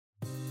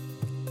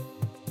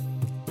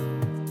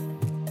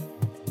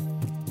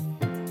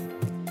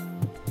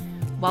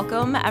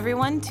Welcome,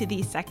 everyone, to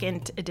the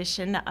second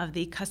edition of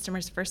the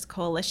Customers First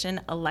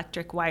Coalition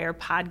Electric Wire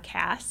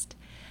podcast.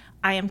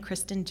 I am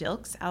Kristen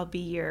Jilks. I'll be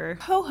your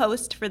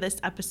co-host for this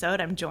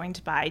episode. I'm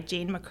joined by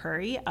Jane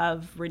McCurry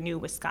of Renew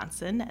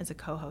Wisconsin as a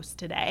co-host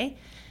today.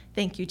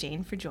 Thank you,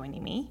 Jane, for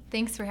joining me.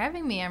 Thanks for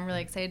having me. I'm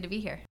really excited to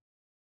be here.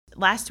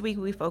 Last week,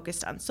 we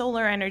focused on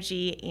solar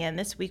energy, and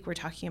this week we're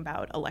talking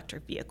about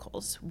electric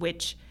vehicles,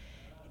 which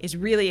is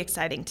really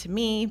exciting to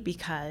me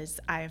because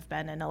I've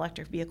been an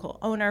electric vehicle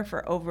owner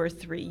for over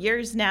 3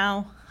 years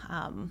now.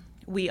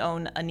 We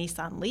own a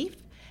Nissan Leaf,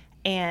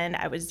 and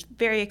I was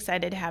very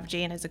excited to have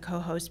Jane as a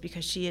co-host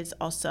because she is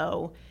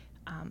also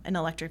an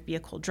electric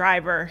vehicle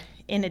driver,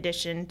 in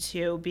addition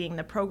to being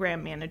the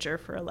program manager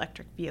for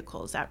electric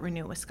vehicles at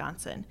Renew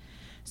Wisconsin.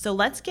 So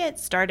let's get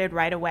started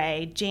right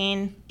away.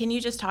 Jane, can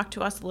you just talk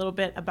to us a little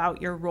bit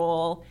about your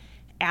role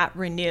at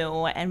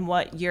Renew and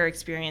what your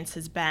experience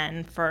has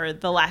been for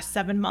the last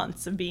 7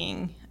 months of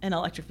being an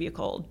electric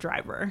vehicle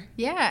driver?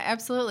 Yeah,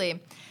 absolutely.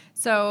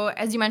 So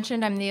as you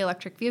mentioned, I'm the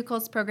electric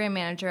vehicles program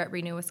manager at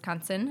Renew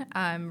Wisconsin.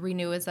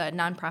 Renew is a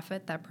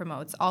nonprofit that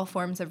promotes all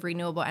forms of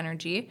renewable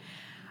energy.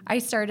 I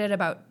started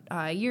about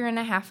a year and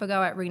a half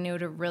ago at Renew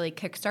to really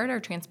kickstart our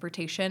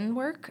transportation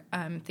work,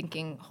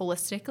 thinking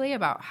holistically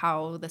about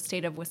how the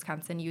state of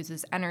Wisconsin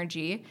uses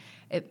energy.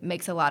 It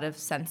makes a lot of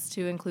sense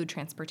to include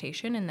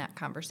transportation in that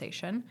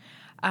conversation.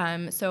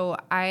 So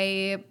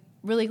I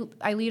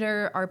lead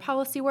our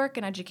policy work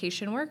and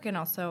education work, and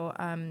also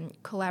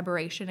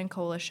collaboration and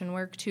coalition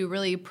work to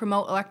really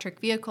promote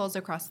electric vehicles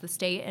across the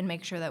state and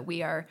make sure that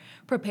we are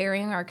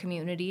preparing our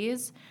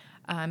communities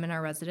and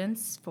our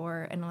residents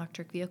for an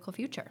electric vehicle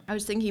future. I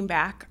was thinking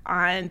back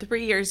on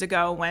 3 years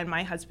ago when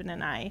my husband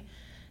and I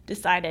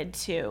decided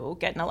to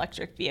get an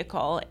electric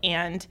vehicle,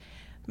 and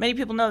many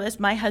people know this,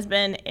 my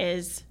husband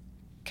is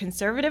a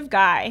conservative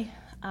guy,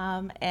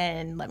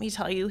 and let me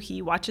tell you,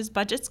 he watches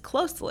budgets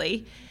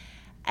closely.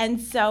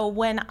 And so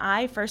when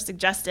I first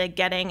suggested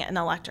getting an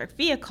electric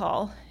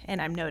vehicle,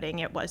 and I'm noting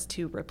it was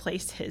to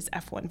replace his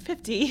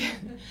F-150,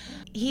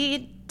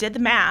 he did the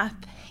math,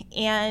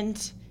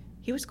 and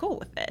he was cool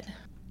with it.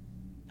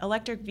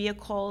 Electric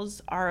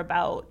vehicles are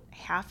about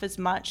half as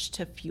much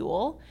to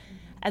fuel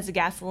as a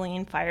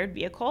gasoline-fired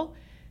vehicle.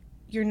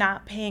 You're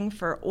not paying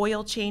for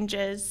oil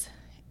changes,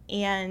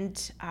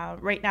 and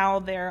right now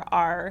there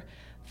are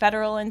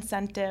federal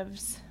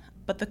incentives,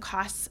 but the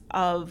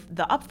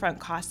upfront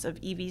costs of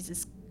EVs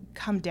has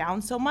come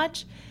down so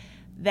much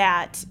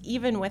that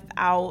even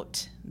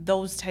without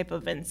those type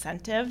of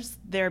incentives,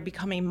 they're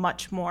becoming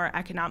much more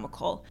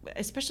economical,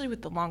 especially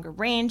with the longer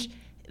range.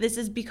 This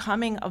is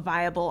becoming a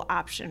viable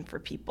option for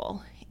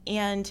people.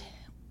 And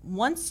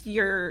once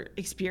you're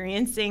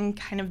experiencing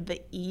kind of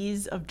the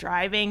ease of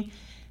driving,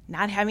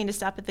 not having to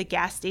stop at the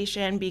gas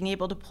station, being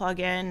able to plug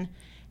in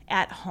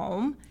at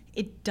home,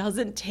 it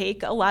doesn't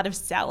take a lot of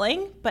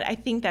selling, but I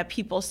think that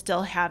people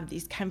still have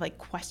these kind of like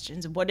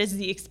questions. What is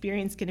the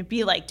experience going to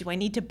be like? Do I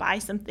need to buy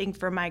something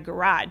for my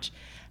garage?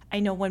 I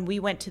know when we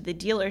went to the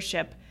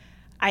dealership,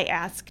 I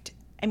asked,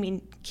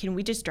 can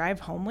we just drive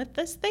home with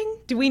this thing?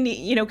 Do we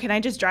need, can I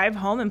just drive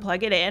home and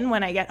plug it in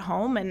when I get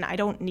home and I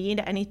don't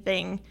need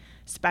anything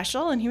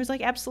special? And he was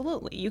like,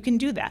 absolutely, you can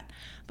do that.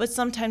 But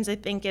sometimes I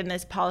think in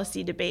this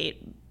policy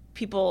debate,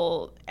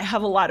 people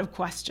have a lot of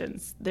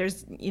questions.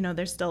 There's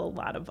still a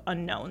lot of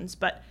unknowns,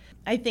 but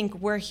I think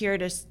we're here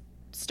to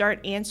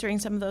start answering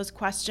some of those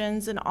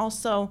questions. And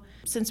also,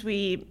 since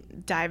we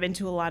dive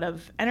into a lot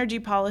of energy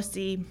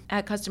policy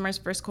at Customers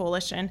First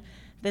Coalition,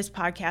 this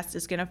podcast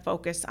is going to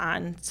focus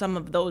on some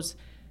of those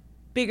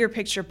bigger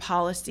picture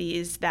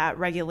policies that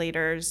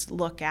regulators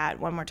look at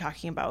when we're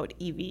talking about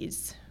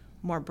EVs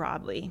more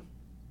broadly.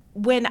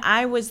 When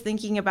I was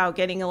thinking about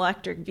getting an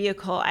electric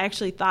vehicle, I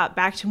actually thought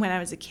back to when I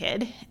was a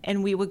kid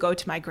and we would go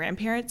to my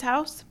grandparents'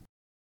 house.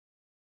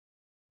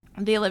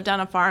 They lived on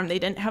a farm. They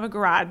didn't have a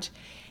garage,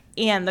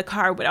 and the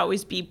car would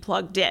always be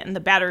plugged in. The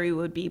battery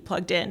would be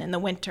plugged in the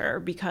winter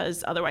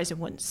because otherwise it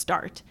wouldn't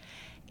start.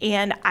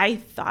 And I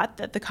thought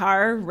that the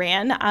car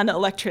ran on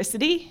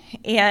electricity.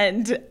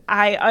 And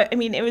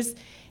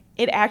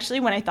it actually,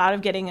 when I thought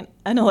of getting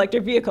an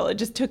electric vehicle, it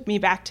just took me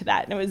back to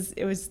that. And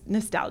it was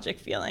nostalgic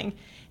feeling.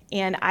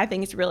 And I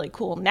think it's really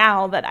cool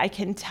now that I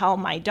can tell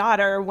my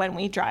daughter when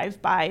we drive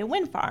by a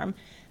wind farm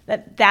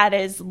that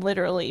is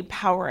literally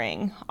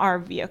powering our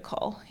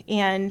vehicle.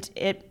 And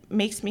it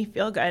makes me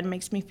feel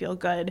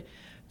good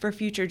for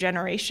future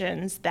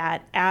generations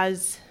that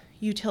as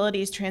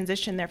utilities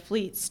transition their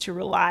fleets to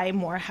rely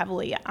more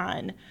heavily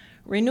on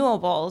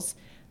renewables,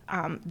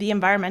 the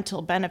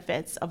environmental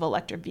benefits of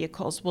electric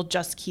vehicles will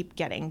just keep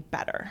getting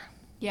better.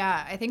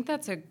 Yeah, I think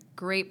that's a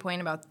great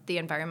point about the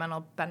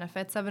environmental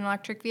benefits of an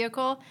electric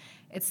vehicle.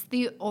 It's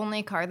the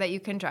only car that you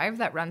can drive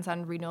that runs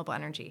on renewable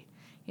energy.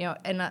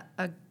 And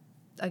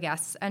a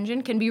gas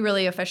engine can be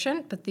really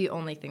efficient, but the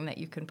only thing that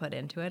you can put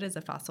into it is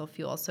a fossil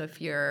fuel. So if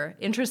you're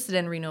interested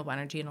in renewable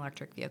energy, an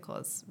electric vehicle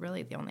is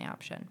really the only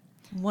option.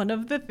 One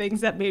of the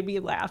things that made me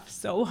laugh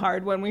so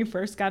hard when we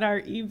first got our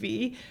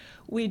EV,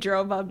 we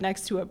drove up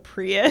next to a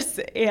Prius,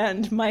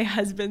 and my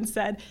husband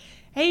said,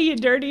 hey, you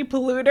dirty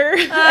polluter.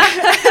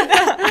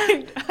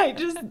 I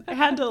just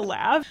had to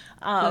laugh.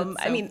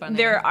 Funny.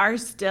 There are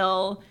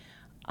still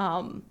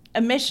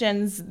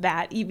emissions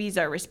that EVs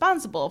are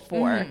responsible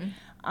for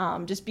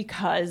just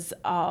because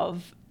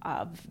of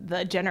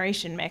the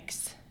generation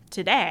mix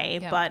today.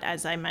 Yep. But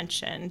as I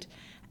mentioned,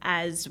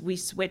 as we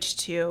switch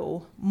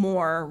to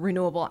more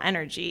renewable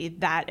energy,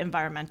 that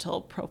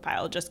environmental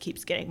profile just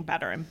keeps getting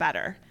better and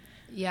better.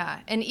 Yeah,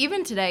 and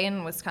even today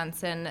in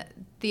Wisconsin,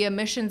 the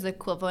emissions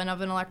equivalent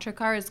of an electric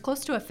car is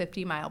close to a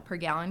 50 mile per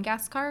gallon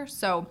gas car.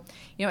 So,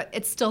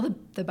 it's still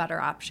the better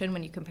option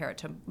when you compare it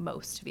to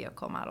most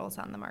vehicle models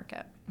on the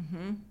market.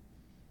 Mm-hmm.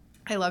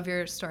 I love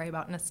your story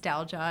about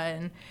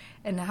nostalgia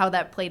and how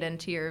that played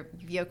into your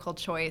vehicle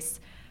choice.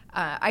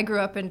 I grew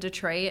up in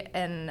Detroit,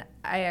 and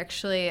I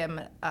actually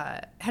am,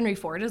 Henry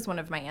Ford is one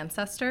of my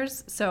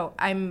ancestors, so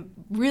I'm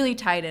really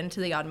tied into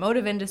the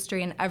automotive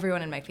industry, and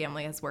everyone in my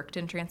family has worked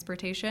in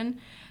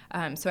transportation.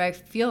 So I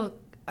feel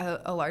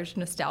a large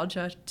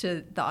nostalgia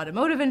to the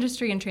automotive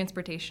industry and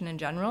transportation in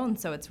general, and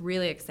so it's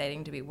really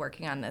exciting to be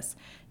working on this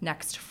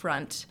next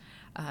front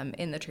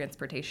in the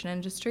transportation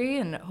industry,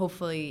 and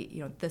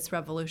hopefully, this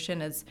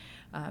revolution is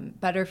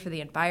better for the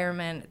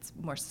environment. It's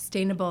more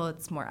sustainable.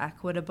 It's more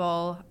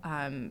equitable,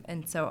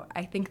 and so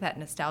I think that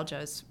nostalgia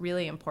is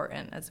really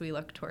important as we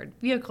look toward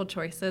vehicle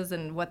choices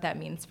and what that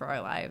means for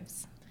our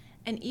lives.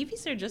 And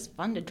EVs are just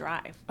fun to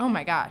drive. Oh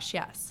my gosh,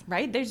 yes.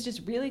 Right? There's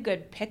just really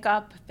good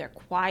pickup. They're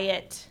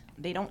quiet.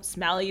 They don't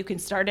smell. You can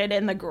start it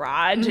in the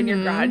garage, and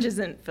your garage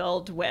isn't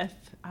filled with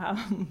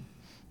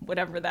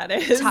whatever that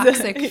is.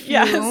 Toxic fumes.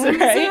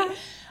 Yes,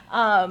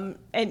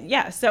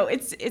 right? So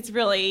it's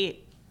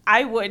really,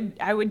 I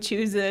would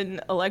choose an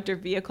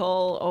electric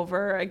vehicle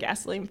over a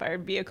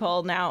gasoline-fired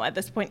vehicle now at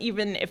this point,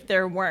 even if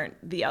there weren't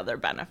the other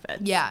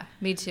benefits. Yeah,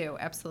 me too.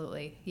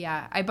 Absolutely.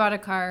 Yeah, I bought a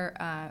car.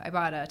 I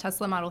bought a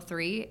Tesla Model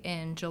 3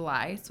 in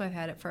July, so I've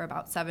had it for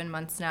about 7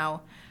 months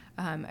now.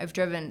 I've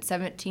driven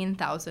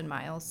 17,000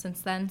 miles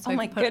since then. So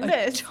I've put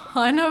a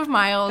ton of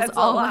miles, That's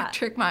all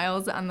electric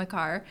miles on the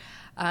car.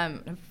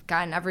 I've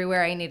gotten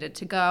everywhere I needed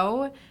to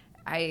go.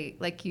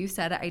 Like you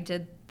said, I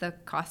did the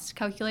cost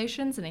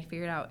calculations, and I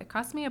figured out it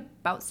cost me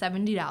about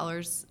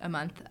 $70 a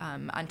month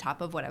on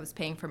top of what I was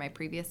paying for my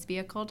previous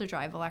vehicle to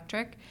drive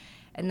electric.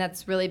 And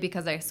that's really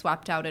because I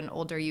swapped out an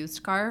older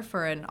used car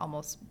for an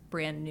almost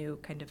brand new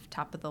kind of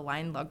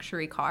top-of-the-line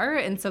luxury car.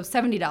 And so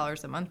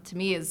 $70 a month to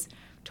me is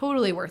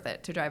totally worth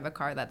it to drive a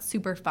car that's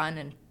super fun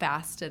and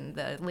fast and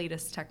the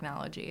latest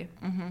technology.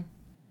 Mm-hmm.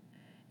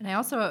 And I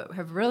also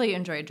have really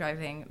enjoyed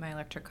driving my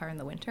electric car in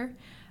the winter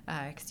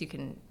because you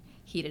can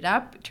heat it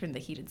up, turn the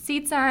heated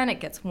seats on, it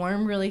gets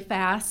warm really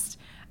fast.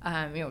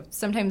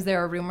 Sometimes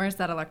there are rumors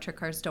that electric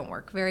cars don't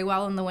work very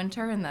well in the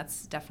winter, and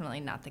that's definitely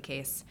not the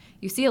case.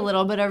 You see a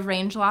little bit of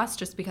range loss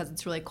just because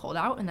it's really cold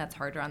out, and that's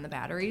harder on the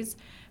batteries,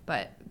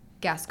 but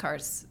gas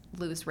cars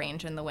lose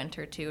range in the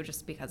winter too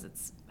just because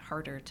it's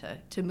harder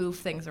to move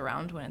things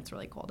around when it's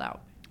really cold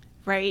out.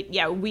 Right.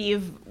 Yeah,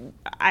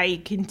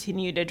 I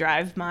continue to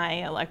drive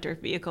my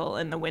electric vehicle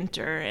in the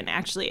winter, and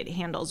actually it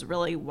handles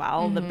really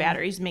well. Mm-hmm. The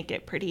batteries make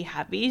it pretty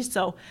heavy,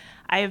 so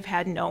I have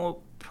had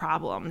no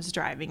problems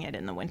driving it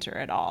in the winter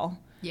at all.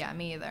 Yeah,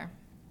 me either.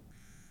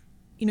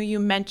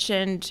 You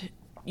mentioned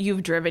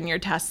you've driven your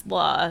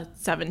Tesla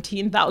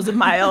 17,000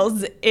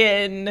 miles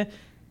in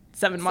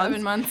 7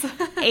 months. 7 months.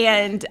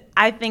 And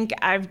I think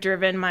I've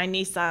driven my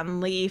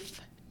Nissan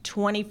Leaf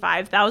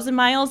 25,000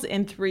 miles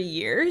in 3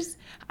 years.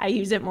 I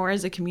use it more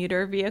as a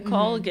commuter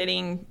vehicle,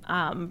 getting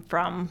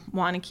from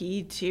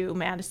Waunakee to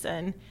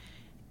Madison.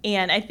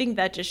 And I think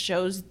that just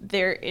shows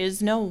there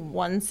is no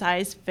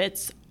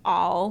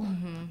one-size-fits-all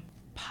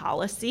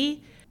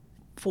policy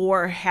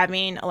for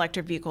having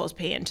electric vehicles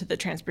pay into the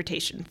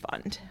transportation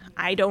fund.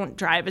 I don't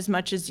drive as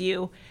much as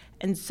you,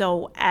 and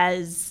so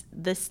as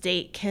the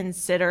state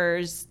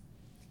considers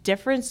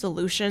different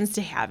solutions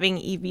to having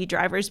EV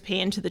drivers pay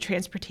into the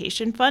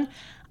transportation fund,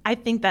 I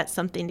think that's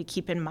something to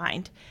keep in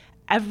mind.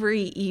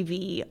 Every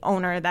EV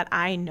owner that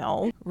I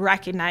know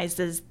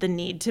recognizes the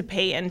need to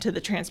pay into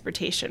the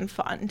transportation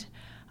fund.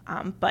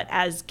 But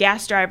as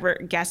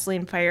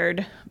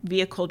gasoline-fired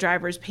vehicle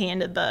drivers pay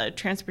into the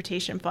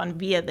transportation fund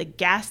via the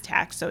gas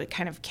tax, so it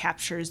kind of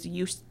captures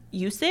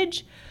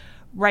usage,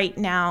 right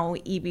now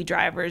EV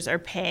drivers are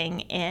paying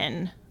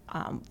in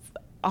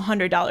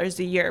 $100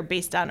 a year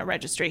based on a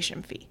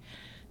registration fee.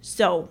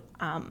 So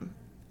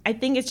I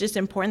think it's just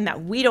important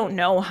that we don't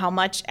know how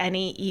much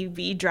any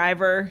EV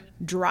driver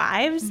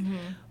drives.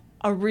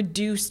 A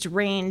reduced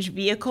range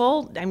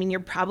vehicle, I mean, you're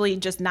probably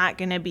just not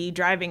going to be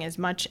driving as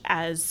much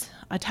as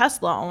a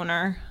Tesla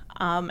owner.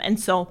 And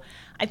so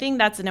I think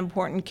that's an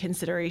important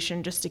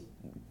consideration just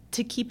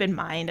to keep in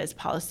mind as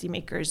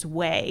policymakers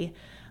weigh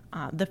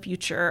the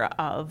future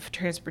of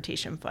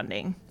transportation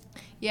funding.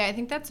 Yeah, I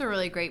think that's a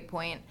really great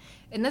point.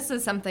 And this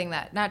is something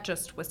that not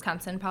just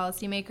Wisconsin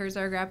policymakers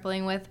are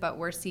grappling with, but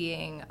we're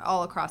seeing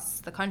all across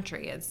the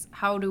country is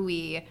how do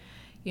we,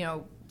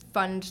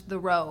 fund the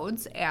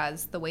roads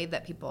as the way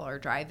that people are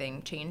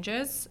driving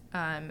changes.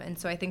 And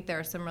so I think there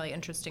are some really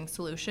interesting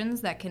solutions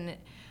that can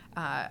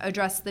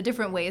address the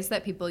different ways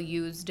that people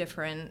use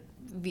different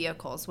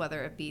vehicles,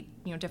 whether it be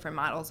different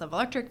models of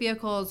electric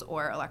vehicles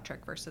or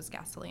electric versus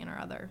gasoline or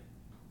other.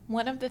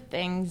 One of the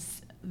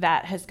things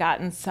that has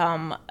gotten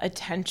some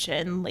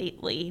attention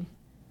lately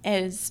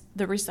is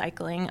the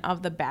recycling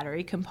of the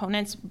battery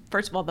components.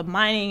 First of all, the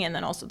mining, and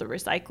then also the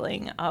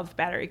recycling of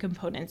battery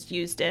components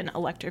used in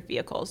electric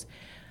vehicles.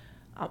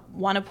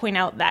 Want to point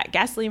out that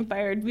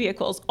gasoline-fired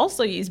vehicles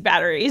also use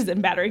batteries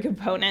and battery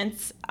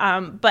components,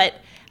 but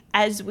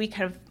as we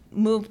kind of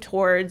move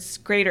towards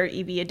greater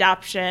EV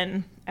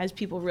adoption, as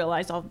people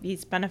realize all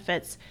these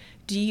benefits,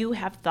 do you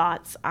have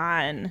thoughts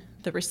on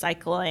the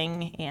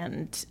recycling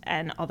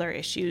and other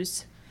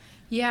issues?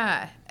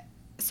 Yeah.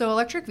 So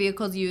electric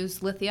vehicles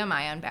use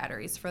lithium-ion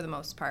batteries for the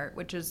most part,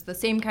 which is the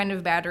same kind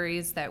of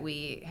batteries that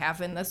we have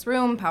in this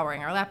room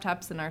powering our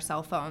laptops and our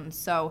cell phones.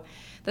 So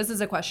this is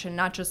a question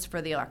not just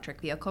for the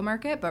electric vehicle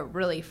market, but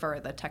really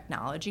for the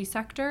technology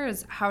sector,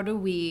 is how do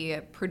we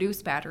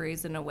produce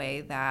batteries in a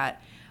way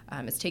that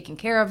is taking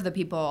care of the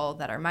people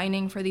that are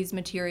mining for these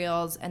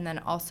materials, and then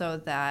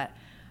also that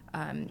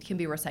can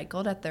be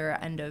recycled at their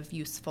end of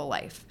useful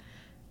life.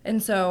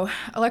 And so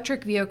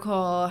electric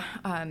vehicle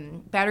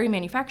battery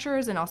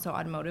manufacturers and also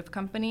automotive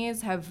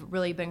companies have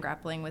really been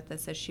grappling with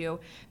this issue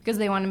because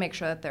they want to make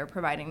sure that they're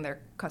providing their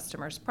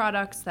customers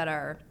products that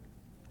are,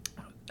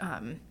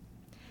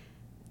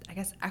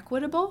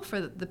 equitable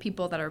for the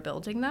people that are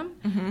building them.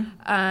 Mm-hmm.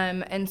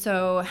 And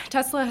so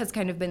Tesla has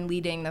kind of been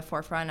leading the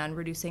forefront on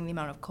reducing the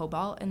amount of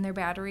cobalt in their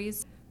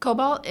batteries.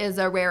 Cobalt is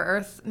a rare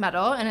earth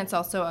metal, and it's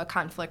also a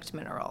conflict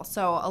mineral.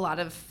 So a lot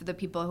of the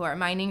people who are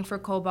mining for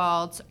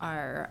cobalt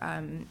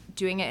are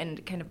doing it in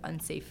kind of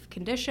unsafe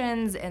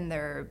conditions, and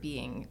they're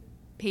being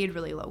paid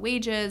really low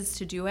wages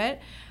to do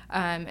it.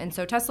 And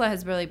so Tesla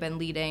has really been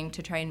leading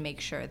to try and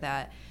make sure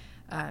that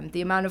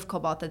the amount of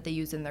cobalt that they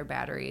use in their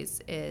batteries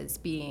is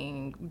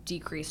being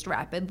decreased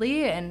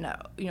rapidly, and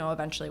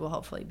eventually will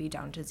hopefully be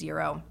down to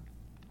zero.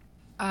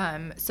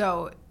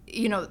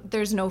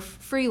 There's no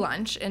free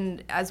lunch,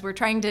 and as we're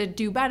trying to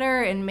do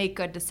better and make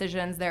good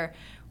decisions, there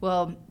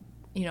will,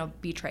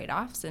 be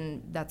trade-offs,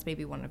 and that's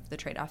maybe one of the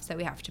trade-offs that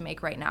we have to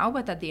make right now,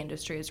 but that the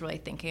industry is really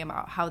thinking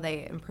about how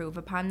they improve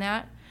upon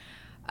that.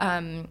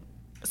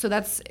 So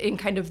that's in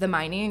kind of the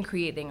mining and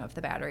creating of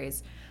the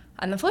batteries.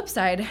 On the flip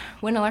side,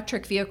 when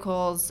electric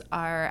vehicles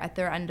are at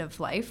their end of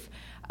life,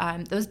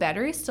 those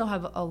batteries still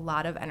have a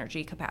lot of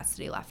energy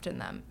capacity left in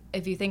them.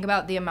 If you think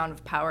about the amount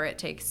of power it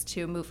takes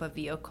to move a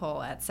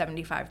vehicle at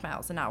 75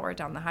 miles an hour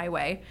down the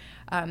highway,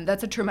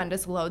 that's a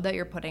tremendous load that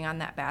you're putting on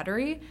that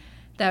battery,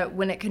 that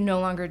when it can no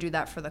longer do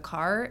that for the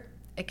car,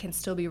 it can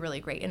still be really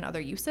great in other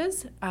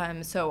uses.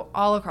 So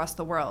all across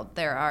the world,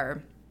 there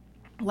are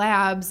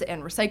labs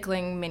and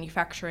recycling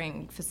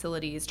manufacturing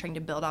facilities trying to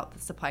build out the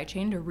supply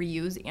chain to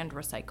reuse and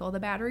recycle the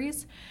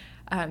batteries.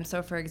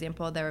 So, for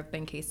example, there have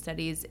been case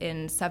studies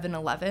in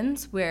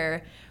 7-Elevens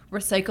where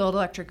reused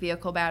electric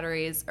vehicle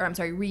batteries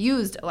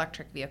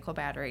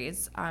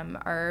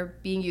are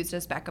being used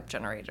as backup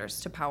generators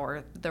to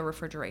power the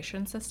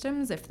refrigeration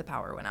systems if the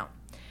power went out.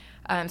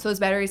 So those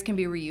batteries can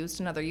be reused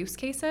in other use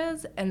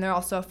cases, and they're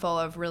also full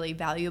of really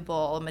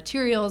valuable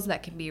materials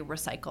that can be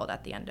recycled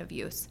at the end of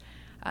use.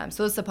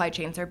 So those supply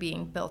chains are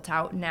being built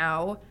out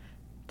now.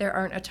 There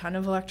aren't a ton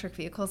of electric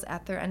vehicles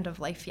at their end of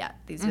life yet.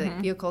 These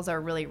vehicles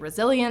are really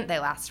resilient. They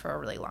last for a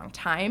really long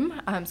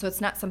time. So it's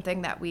not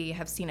something that we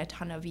have seen a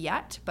ton of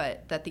yet,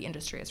 but that the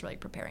industry is really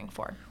preparing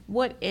for.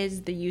 What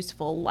is the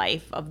useful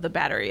life of the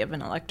battery of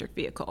an electric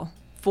vehicle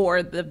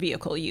for the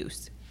vehicle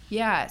use?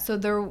 Yeah, so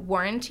they're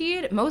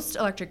warranted. Most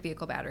electric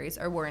vehicle batteries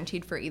are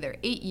warranted for either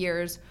 8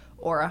 years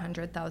or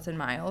 100,000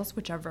 miles,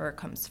 whichever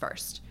comes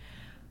first.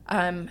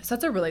 So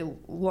that's a really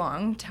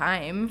long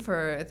time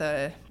for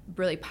the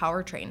really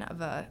powertrain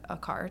of a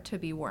car to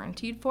be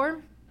warranted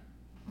for.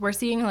 We're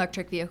seeing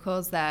electric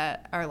vehicles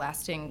that are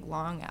lasting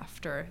long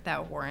after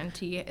that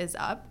warranty is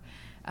up.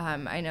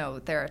 I know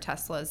there are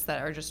Teslas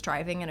that are just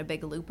driving in a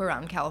big loop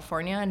around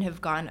California and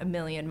have gone 1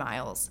 million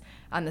miles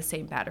on the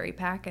same battery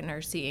pack and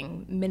are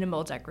seeing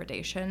minimal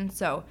degradation.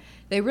 So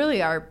they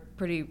really are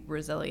pretty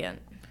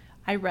resilient.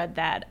 I read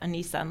that a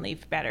Nissan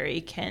Leaf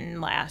battery can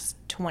last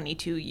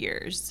 22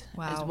 years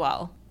as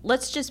well.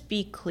 Let's just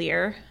be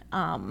clear.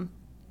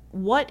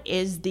 What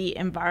is the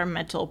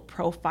environmental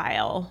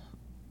profile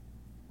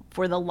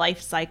for the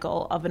life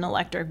cycle of an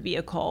electric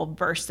vehicle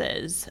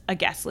versus a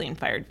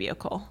gasoline-fired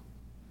vehicle?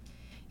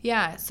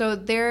 Yeah, so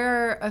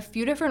there are a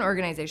few different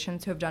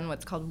organizations who have done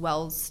what's called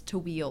wells to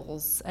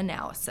wheels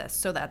analysis.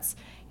 So that's,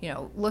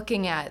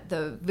 looking at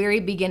the very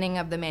beginning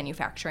of the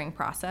manufacturing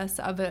process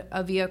of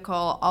a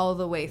vehicle all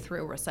the way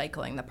through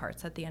recycling the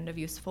parts at the end of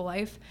useful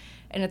life.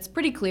 And it's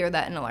pretty clear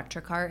that an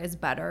electric car is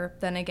better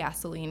than a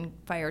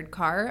gasoline-fired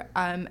car.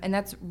 And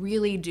that's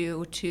really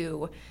due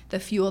to the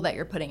fuel that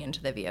you're putting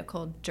into the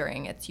vehicle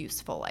during its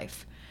useful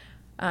life.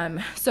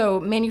 So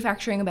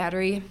manufacturing a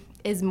battery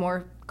is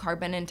more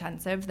carbon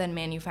intensive than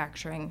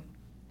manufacturing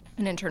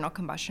an internal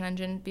combustion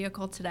engine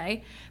vehicle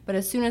today, but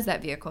as soon as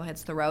that vehicle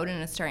hits the road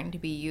and is starting to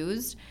be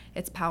used,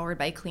 it's powered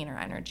by cleaner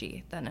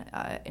energy than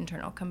an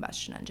internal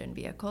combustion engine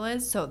vehicle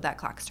is, so that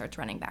clock starts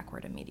running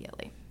backward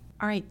immediately.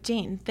 All right,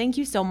 Jane, thank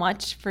you so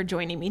much for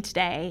joining me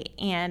today,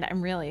 and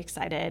I'm really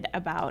excited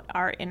about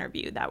our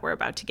interview that we're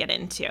about to get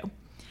into.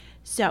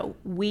 So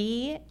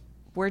we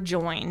were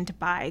joined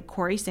by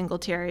Corey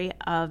Singletary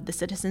of the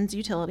Citizens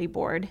Utility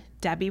Board,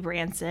 Debbie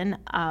Branson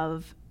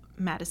of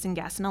Madison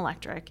Gas and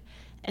Electric,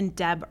 and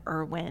Deb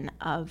Irwin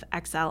of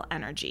Xcel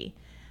Energy.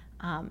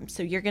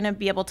 So you're going to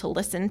be able to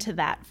listen to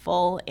that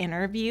full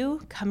interview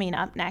coming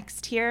up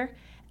next here.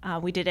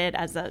 We did it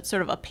as a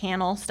sort of a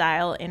panel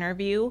style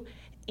interview,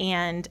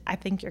 and I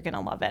think you're going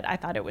to love it. I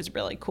thought it was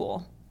really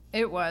cool.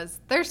 It was.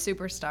 They're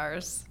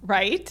superstars.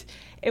 Right?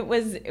 It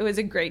was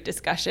a great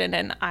discussion,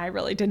 and I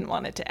really didn't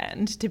want it to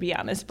end, to be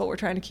honest, but we're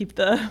trying to keep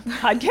the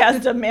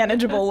podcast a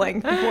manageable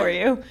length for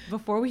you.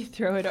 Before we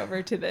throw it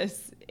over to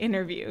this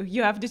interview,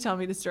 you have to tell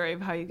me the story of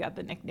how you got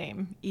the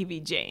nickname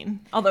EV Jane,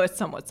 although it's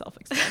somewhat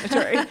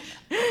self-explanatory.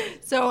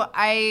 So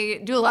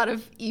I do a lot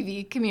of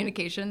EV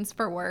communications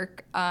for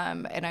work,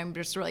 and I'm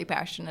just really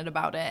passionate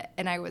about it.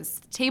 And I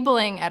was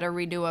tabling at a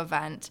Renew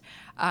event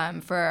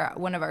for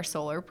one of our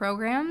solar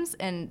programs,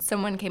 and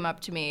someone came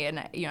up to me, and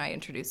I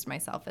introduced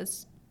myself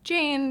as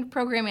Jane,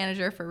 program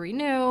manager for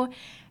Renew,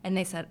 and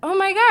they said, "Oh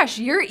my gosh,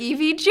 you're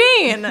EV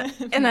Jane,"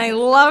 and I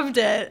loved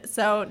it.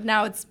 So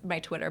now it's my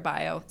Twitter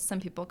bio.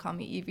 Some people call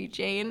me EV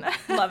Jane.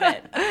 Love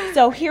it.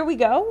 So here we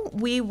go.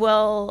 We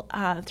will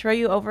throw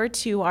you over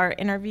to our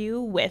interview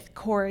with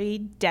Corey,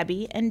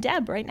 Debbie, and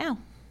Deb right now.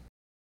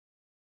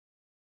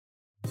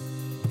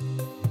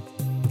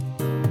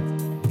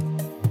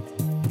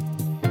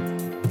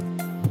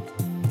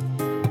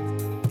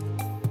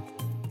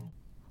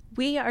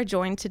 We are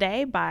joined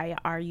today by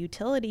our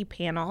utility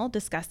panel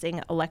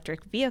discussing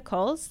electric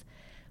vehicles.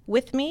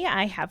 With me,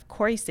 I have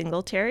Corey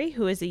Singletary,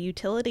 who is a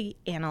utility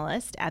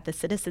analyst at the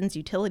Citizens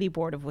Utility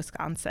Board of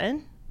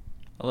Wisconsin.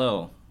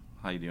 Hello.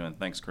 How you doing?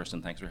 Thanks,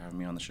 Kristen. Thanks for having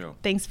me on the show.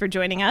 Thanks for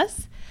joining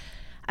us.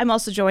 I'm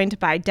also joined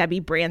by Debbie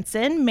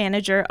Branson,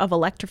 manager of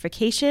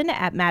electrification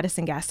at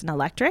Madison Gas and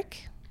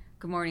Electric.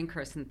 Good morning,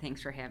 Kristen.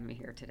 Thanks for having me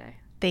here today.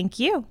 Thank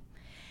you.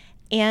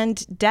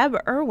 And Deb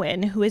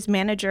Irwin, who is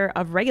manager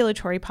of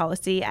regulatory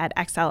policy at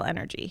Xcel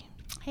Energy.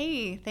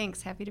 Hey,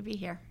 thanks. Happy to be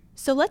here.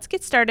 So let's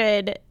get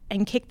started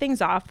and kick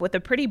things off with a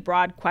pretty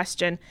broad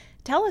question.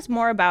 Tell us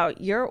more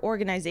about your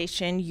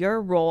organization, your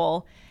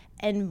role,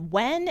 and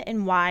when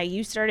and why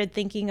you started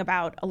thinking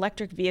about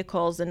electric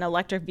vehicles and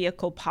electric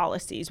vehicle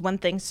policies, when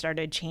things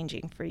started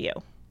changing for you.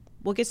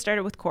 We'll get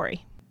started with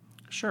Corey.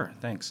 Sure,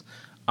 thanks.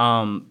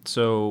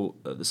 So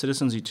the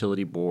Citizens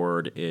Utility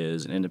Board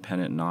is an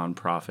independent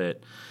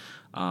nonprofit,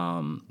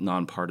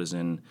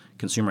 nonpartisan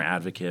consumer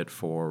advocate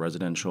for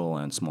residential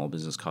and small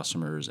business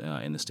customers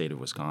in the state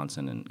of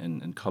Wisconsin.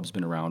 And CUB's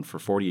been around for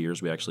 40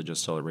 years. We actually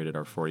just celebrated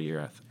our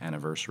 40-year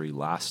anniversary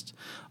last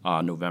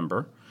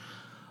November.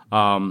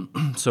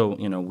 So,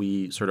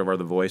 we sort of are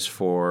the voice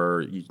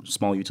for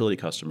small utility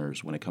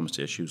customers when it comes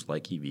to issues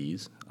like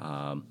EVs.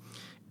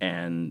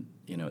 And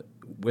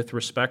with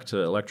respect to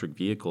electric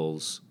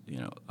vehicles,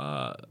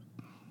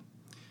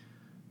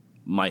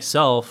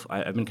 myself,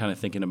 I've been kind of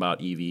thinking about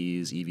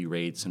EVs, EV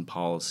rates and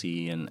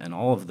policy and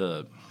all of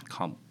the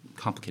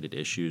complicated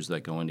issues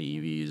that go into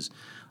EVs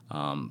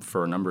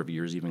for a number of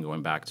years, even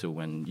going back to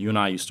when you and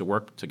I used to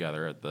work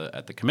together at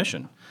the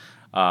commission.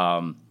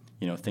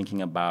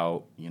 Thinking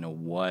about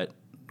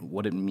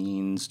what it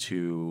means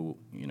to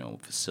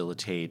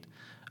facilitate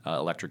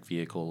electric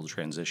vehicle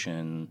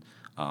transition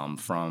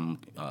from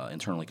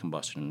internal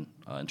combustion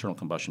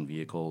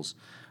vehicles.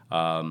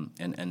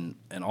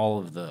 And all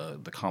of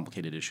the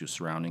complicated issues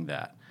surrounding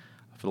that.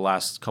 For the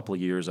last couple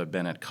of years, I've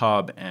been at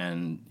CUB,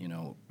 and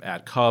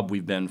at CUB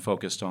we've been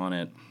focused on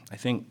it, I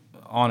think,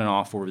 on and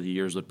off over the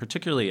years, but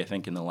particularly I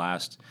think in the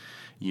last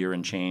year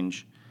and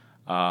change,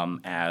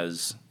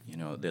 as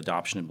the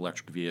adoption of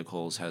electric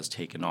vehicles has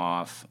taken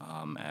off,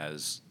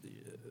 as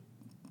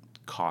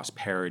cost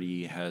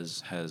parity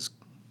has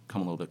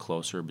come a little bit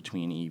closer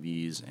between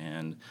EVs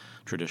and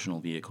traditional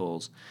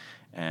vehicles,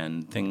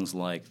 and things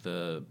like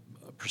the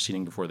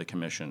proceeding before the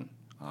commission,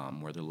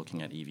 where they're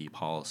looking at EV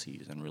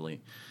policies and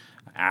really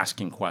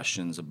asking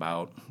questions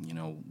about,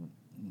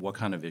 what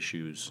kind of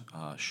issues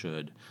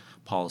should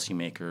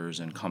policymakers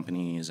and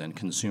companies and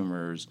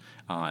consumers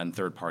and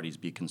third parties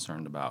be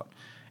concerned about.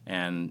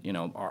 And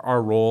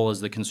our role as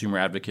the consumer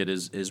advocate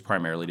is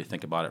primarily to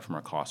think about it from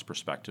a cost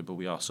perspective, but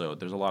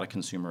there's a lot of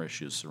consumer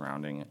issues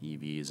surrounding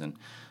EVs, and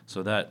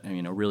so that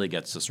really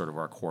gets to sort of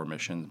our core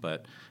mission.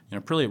 But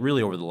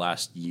really over the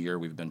last year,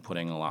 we've been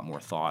putting a lot more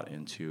thought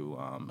into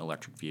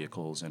electric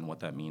vehicles and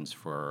what that means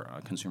for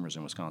consumers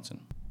in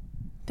Wisconsin.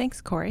 Thanks,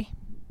 Corey.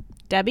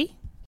 Debbie?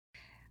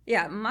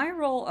 Yeah, my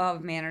role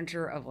of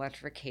manager of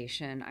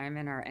electrification, I'm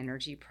in our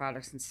energy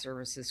products and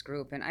services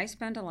group, and I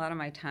spend a lot of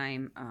my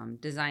time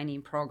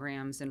designing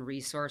programs and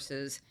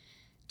resources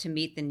to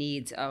meet the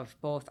needs of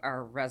both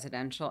our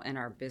residential and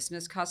our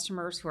business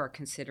customers who are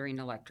considering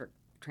electric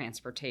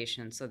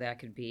transportation. So that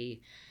could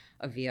be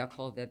a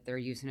vehicle that they're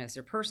using as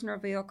their personal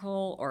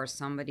vehicle or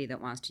somebody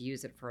that wants to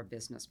use it for a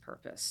business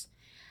purpose.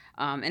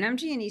 And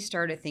MG&E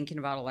started thinking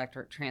about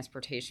electric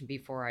transportation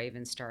before I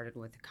even started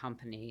with the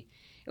company.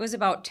 It was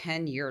about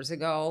 10 years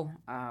ago.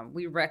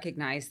 We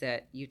recognized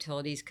that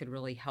utilities could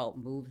really help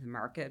move the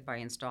market by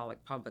installing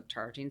public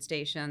charging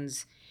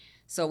stations.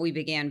 So we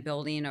began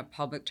building a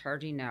public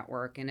charging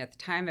network, and at the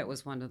time it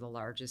was one of the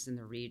largest in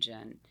the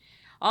region.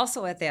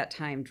 Also at that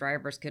time,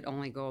 drivers could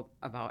only go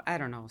about,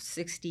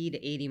 60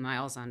 to 80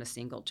 miles on a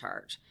single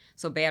charge.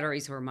 So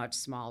batteries were much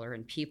smaller,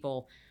 and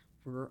people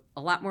were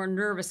a lot more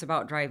nervous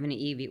about driving an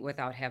EV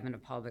without having a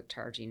public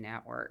charging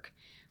network.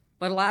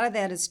 But a lot of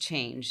that has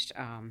changed.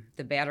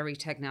 The battery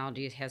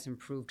technology has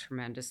improved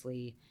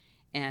tremendously,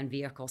 and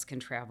vehicles can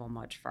travel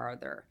much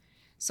farther.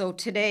 So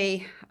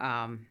today,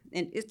 and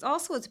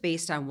it's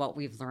based on what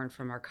we've learned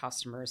from our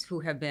customers who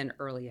have been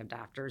early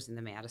adopters in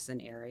the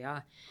Madison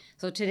area.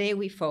 So today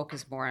we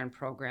focus more on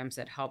programs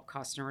that help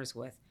customers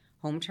with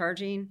home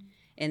charging,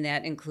 and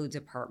that includes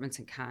apartments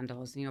and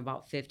condos.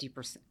 About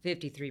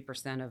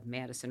 53% of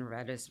Madison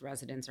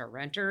residents are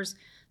renters,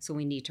 so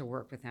we need to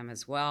work with them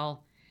as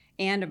well.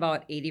 And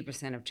about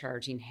 80% of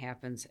charging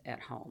happens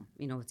at home.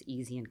 It's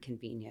easy and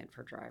convenient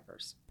for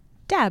drivers.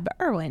 Deb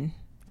Irwin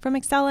from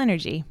Xcel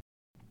Energy.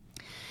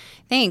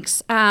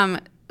 Thanks.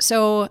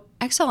 So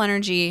Xcel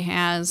Energy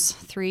has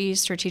 3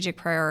 strategic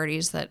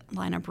priorities that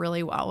line up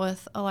really well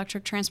with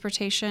electric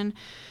transportation.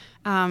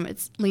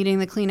 It's leading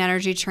the clean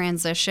energy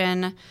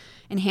transition,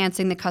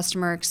 enhancing the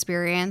customer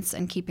experience,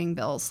 and keeping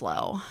bills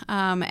low.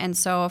 And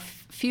so a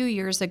few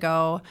years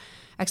ago,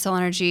 Xcel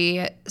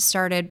Energy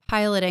started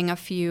piloting a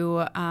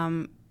few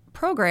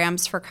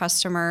programs for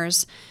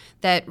customers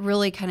that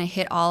really kind of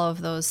hit all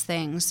of those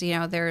things.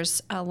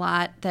 There's a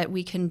lot that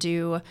we can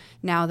do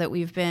now that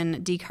we've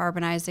been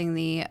decarbonizing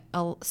the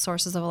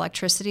sources of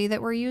electricity that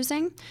we're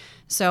using.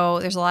 So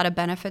there's a lot of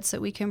benefits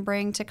that we can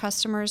bring to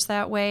customers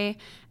that way,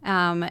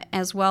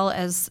 as well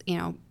as,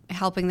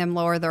 helping them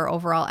lower their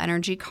overall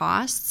energy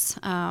costs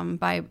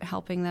by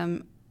helping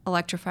them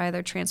electrify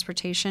their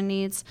transportation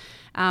needs.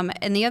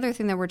 And the other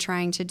thing that we're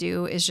trying to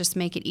do is just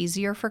make it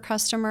easier for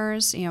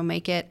customers,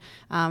 make it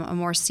a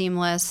more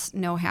seamless,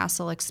 no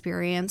hassle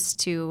experience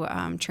to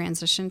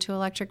transition to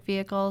electric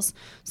vehicles.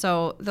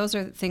 So those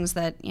are things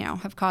that,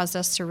 have caused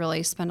us to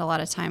really spend a lot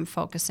of time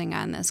focusing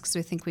on this because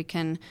we think we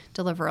can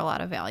deliver a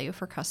lot of value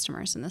for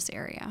customers in this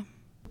area.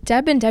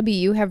 Deb and Debbie,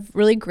 you have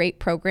really great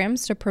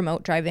programs to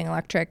promote driving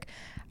electric.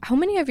 How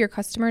many of your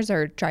customers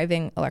are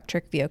driving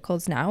electric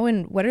vehicles now,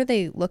 and what are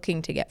they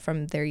looking to get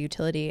from their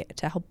utility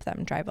to help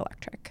them drive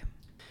electric?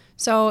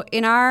 So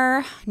in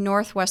our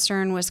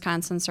northwestern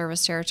Wisconsin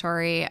service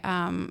territory,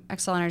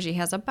 Xcel Energy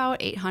has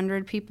about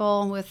 800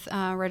 people with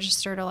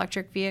registered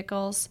electric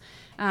vehicles.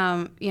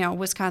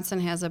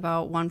 Wisconsin has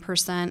about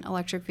 1%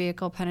 electric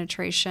vehicle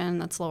penetration.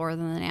 That's lower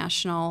than the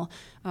national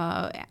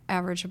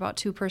average, about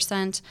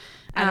 2%.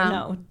 I don't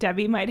know.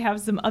 Debbie might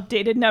have some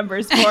updated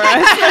numbers for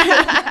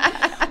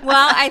us.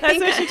 Well, I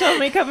think that's what she told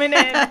me coming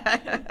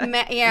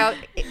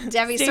in.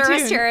 Debbie's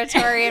service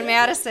territory in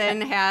Madison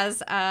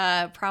has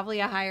probably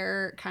a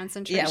higher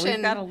concentration. Yeah,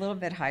 we've got a little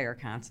bit higher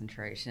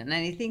concentration. And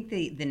I think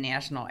the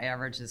national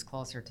average is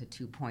closer to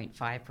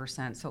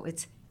 2.5%, so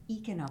it's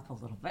eking up a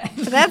little bit.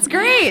 That's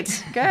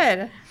great.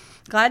 Good.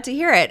 Glad to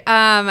hear it.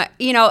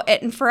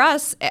 And for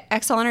us,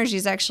 Xcel Energy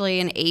is actually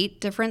in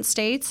 8 different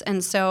states.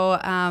 And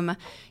so,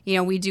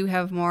 we do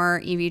have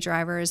more EV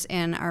drivers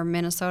in our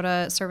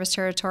Minnesota service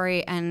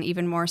territory and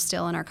even more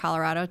still in our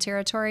Colorado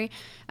territory.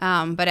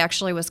 But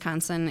actually,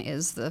 Wisconsin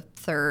is the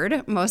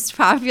 3rd most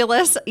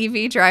populous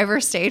EV driver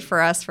state for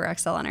us for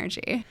Xcel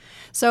Energy.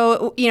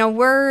 So,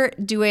 we're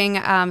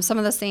doing some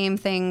of the same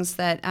things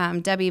that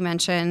Debbie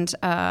mentioned,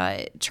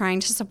 trying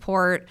to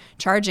support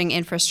charging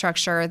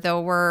infrastructure,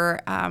 though we're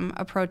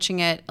approaching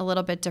it a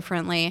little bit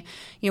differently.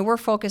 We're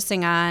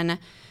focusing on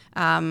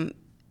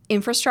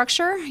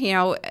infrastructure.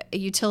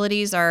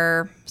 Utilities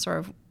are sort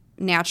of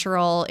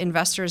natural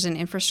investors in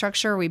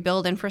infrastructure. We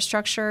build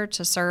infrastructure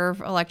to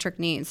serve electric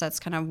needs. That's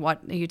kind of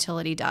what a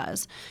utility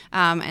does.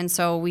 And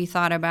so we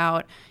thought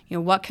about,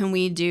 what can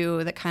we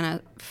do that kind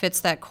of fits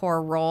that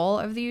core role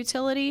of the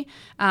utility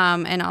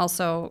and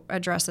also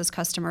addresses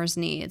customers'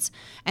 needs.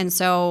 And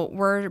so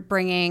we're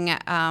bringing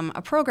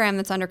a program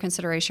that's under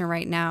consideration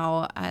right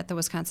now at the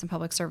Wisconsin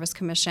Public Service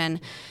Commission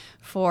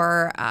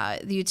for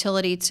the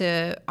utility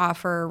to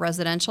offer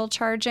residential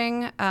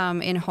charging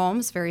in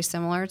homes, very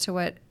similar to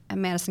what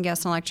Madison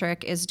Gas and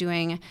Electric is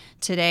doing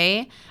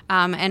today,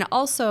 and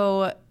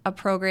also a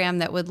program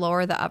that would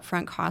lower the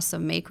upfront costs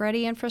of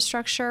make-ready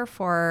infrastructure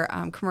for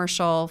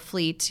commercial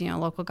fleet,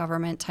 local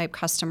government type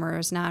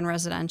customers,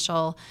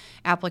 non-residential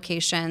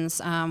applications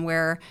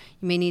where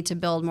you may need to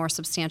build more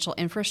substantial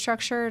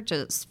infrastructure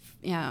to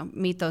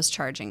meet those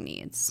charging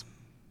needs.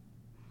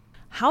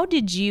 How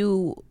did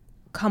you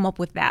come up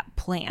with that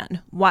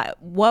plan? What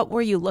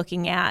were you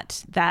looking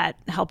at that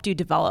helped you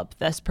develop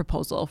this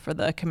proposal for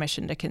the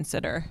commission to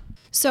consider?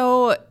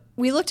 So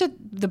we looked at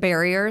the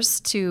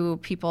barriers to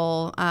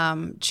people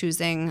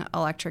choosing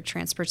electric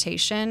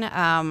transportation.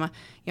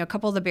 a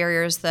couple of the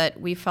barriers that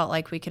we felt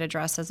like we could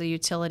address as a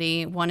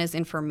utility, one is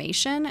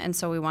information, and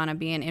so we want to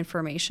be an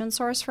information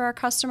source for our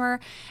customer.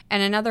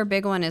 And another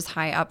big one is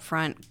high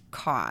upfront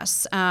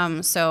costs.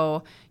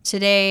 So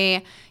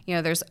today,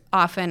 there's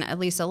often at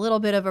least a little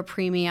bit of a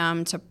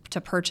premium to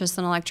purchase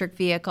an electric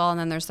vehicle, and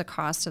then there's the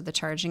cost of the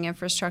charging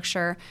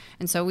infrastructure.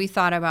 And so we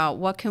thought about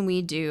what can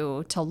we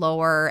do to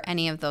lower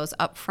any of those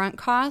upfront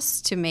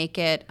costs to make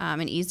it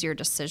an easier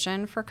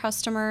decision for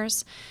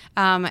customers.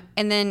 And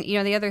then,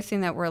 the other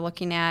thing that we're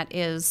looking at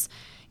is,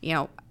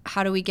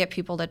 how do we get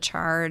people to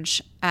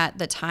charge at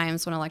the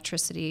times when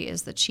electricity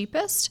is the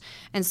cheapest?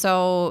 And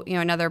so,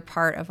 another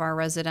part of our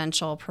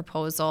residential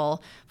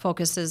proposal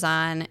focuses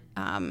on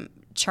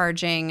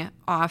charging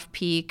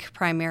off-peak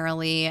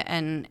primarily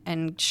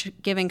and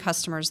giving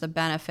customers the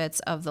benefits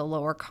of the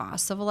lower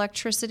costs of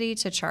electricity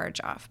to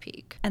charge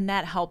off-peak. And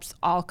that helps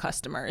all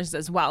customers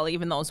as well,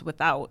 even those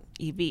without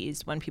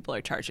EVs, when people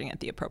are charging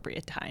at the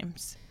appropriate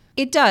times.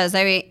 It does.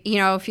 I mean,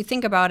 if you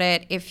think about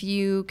it, if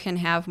you can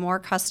have more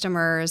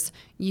customers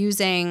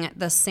using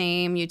the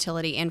same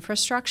utility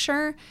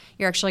infrastructure,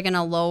 you're actually going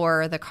to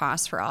lower the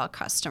cost for all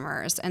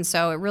customers. And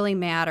so it really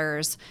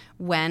matters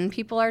when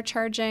people are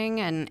charging,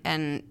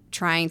 and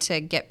trying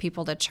to get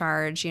people to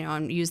charge,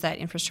 and use that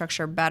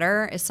infrastructure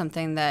better is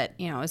something that,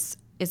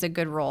 is a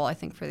good role, I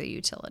think, for the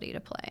utility to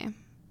play.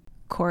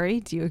 Corey,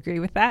 do you agree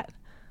with that?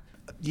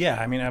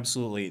 Yeah, I mean,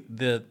 absolutely.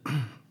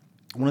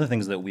 One of the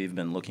things that we've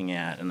been looking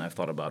at, and I've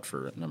thought about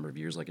for a number of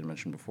years, like I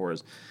mentioned before,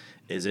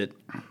 is it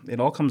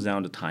all comes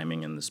down to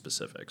timing and the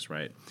specifics,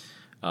 right?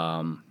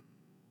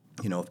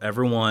 If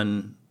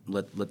everyone,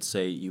 let's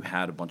say you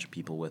had a bunch of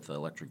people with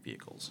electric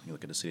vehicles. You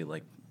look at a city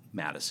like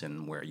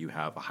Madison, where you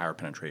have a higher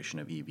penetration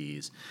of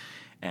EVs,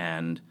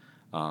 and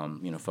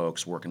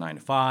folks work a 9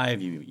 to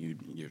 5.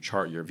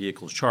 Your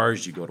vehicle's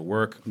charged. You go to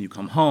work. You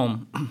come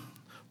home.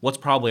 What's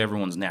probably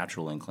everyone's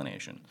natural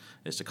inclination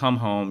is to come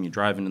home, you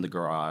drive into the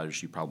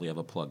garage, you probably have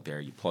a plug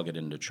there, you plug it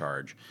in to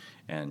charge,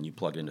 and you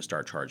plug it in to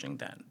start charging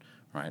then,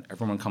 right?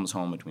 Everyone comes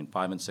home between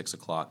 5 and 6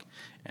 o'clock,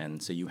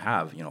 and so you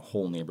have,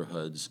 whole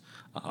neighborhoods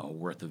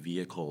worth of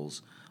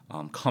vehicles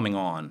coming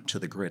on to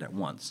the grid at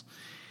once.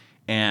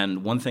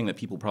 And one thing that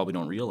people probably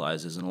don't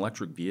realize is an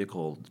electric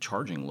vehicle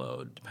charging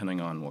load,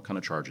 depending on what kind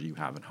of charger you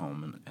have at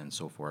home and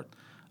so forth,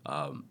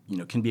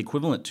 can be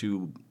equivalent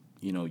to,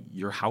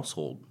 your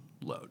household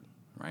load,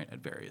 right, at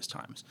various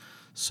times.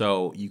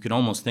 So you could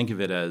almost think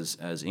of it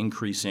as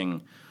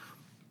increasing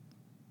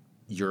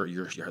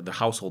the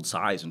household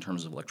size in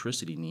terms of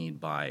electricity need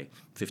by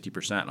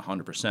 50%,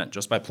 100%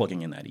 just by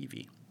plugging in that EV.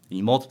 And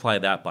you multiply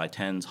that by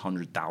tens,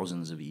 hundred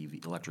thousands of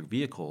electric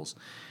vehicles,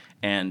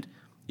 and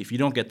if you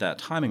don't get that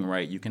timing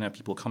right, you can have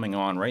people coming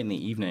on right in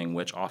the evening,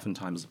 which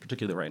oftentimes,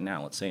 particularly right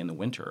now, let's say in the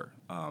winter,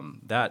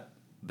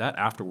 that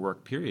after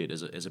work period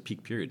is a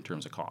peak period in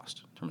terms of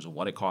cost, in terms of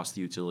what it costs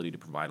the utility to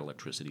provide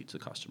electricity to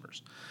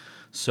customers.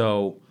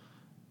 So,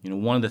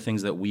 one of the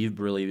things that we've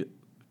really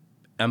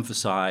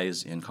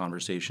emphasized in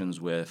conversations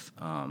with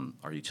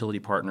our utility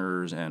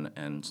partners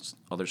and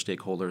other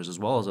stakeholders, as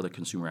well as other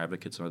consumer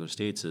advocates in other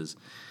states, is,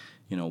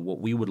 what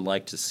we would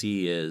like to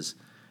see is,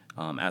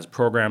 as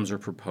programs are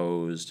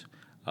proposed,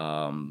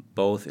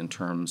 both in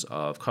terms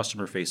of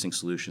customer-facing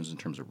solutions, in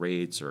terms of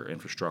rates or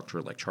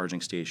infrastructure like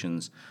charging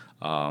stations,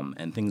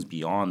 and things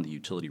beyond the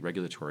utility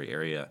regulatory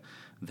area,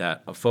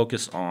 that a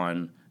focus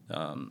on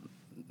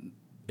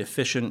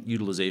efficient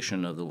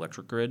utilization of the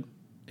electric grid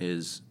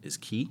is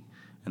key,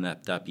 and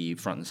that be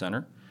front and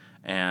center,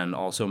 and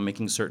also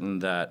making certain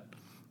that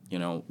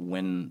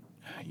when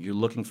you're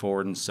looking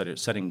forward and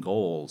setting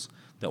goals,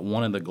 that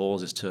one of the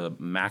goals is to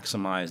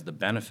maximize the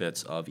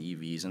benefits of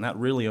EVs, and that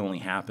really only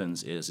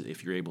happens is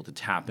if you're able to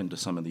tap into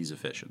some of these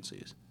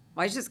efficiencies.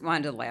 Well, I just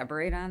wanted to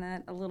elaborate on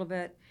that a little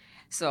bit.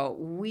 So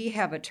we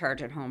have a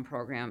charge at home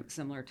program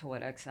similar to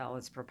what Xcel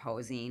is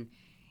proposing,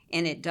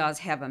 and it does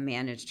have a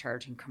managed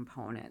charging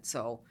component.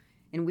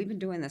 And we've been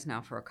doing this now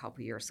for a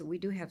couple of years, so we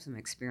do have some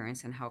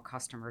experience in how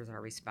customers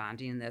are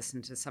responding in this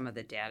and to some of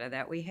the data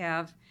that we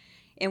have.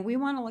 And we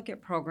want to look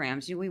at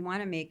programs. We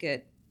want to make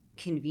it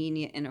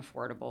convenient and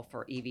affordable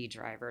for EV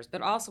drivers,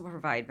 but also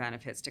provide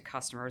benefits to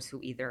customers who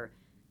either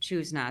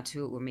choose not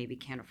to or maybe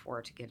can't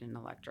afford to get an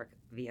electric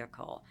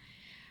vehicle.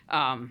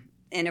 And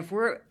if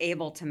we're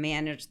able to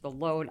manage the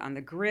load on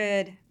the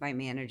grid by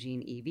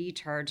managing EV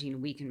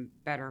charging, we can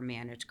better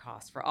manage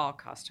costs for all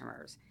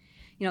customers.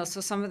 So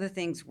some of the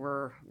things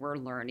we're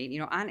learning,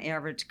 on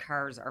average,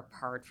 cars are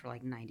parked for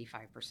like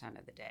 95%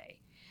 of the day.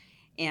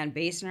 And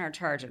based on our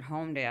charge at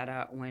home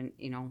data, when,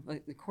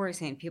 like Corey's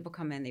saying, people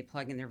come in, they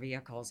plug in their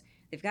vehicles,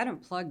 they've got them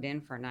plugged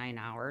in for 9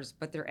 hours,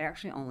 but they're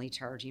actually only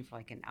charging for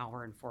like an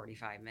hour and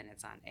 45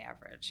 minutes on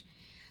average.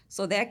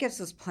 So that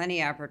gives us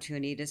plenty of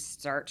opportunity to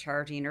start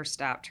charging or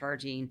stop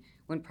charging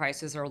when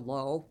prices are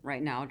low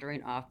right now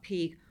during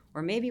off-peak,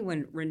 or maybe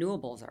when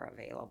renewables are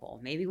available.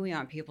 Maybe we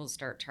want people to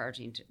start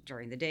charging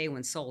during the day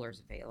when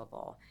solar's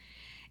available.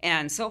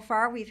 And so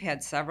far, we've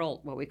had several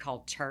what we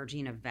call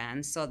charging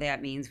events. So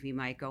that means we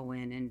might go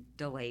in and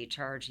delay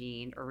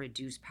charging or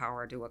reduce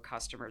power to a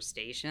customer's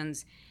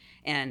stations.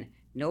 And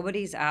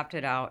Nobody's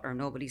opted out or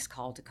nobody's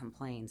called to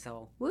complain.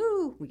 So,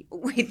 woo,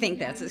 we think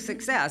that's a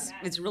success.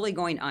 It's really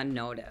going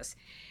unnoticed.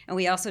 And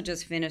we also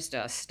just finished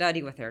a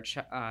study with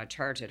our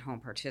charge at home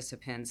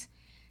participants,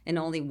 and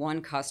only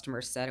one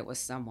customer said it was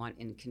somewhat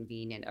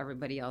inconvenient.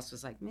 Everybody else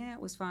was like,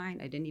 it was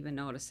fine. I didn't even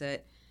notice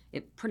it.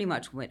 It pretty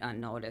much went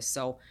unnoticed.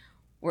 So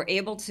we're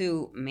able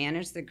to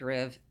manage the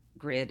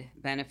grid,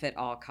 benefit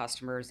all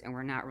customers, and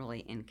we're not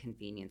really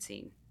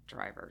inconveniencing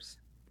drivers.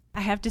 I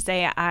have to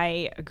say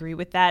I agree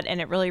with that, and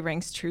it really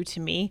rings true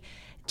to me.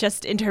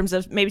 Just in terms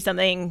of maybe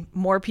something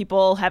more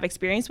people have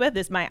experience with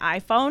is my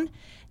iPhone.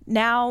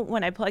 Now,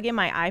 when I plug in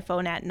my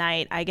iPhone at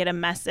night, I get a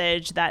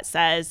message that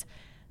says,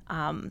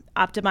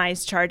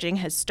 optimized charging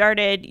has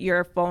started.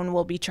 Your phone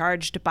will be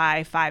charged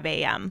by 5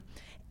 a.m.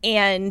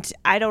 And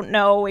I don't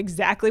know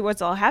exactly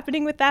what's all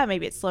happening with that.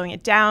 Maybe it's slowing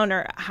it down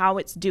or how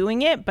it's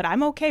doing it, but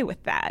I'm okay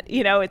with that.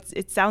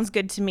 It sounds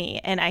good to me.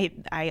 And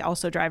I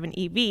also drive an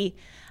EV.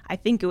 I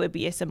think it would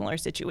be a similar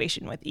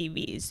situation with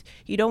EVs.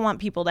 You don't want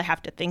people to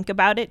have to think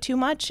about it too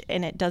much,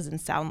 and it doesn't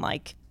sound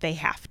like they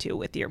have to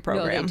with your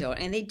program. No, they don't.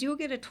 And they do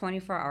get a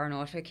 24-hour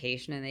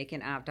notification, and they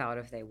can opt out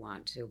if they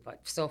want to. But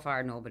so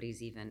far,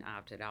 nobody's even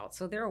opted out.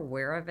 So they're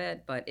aware of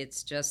it, but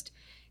it's just,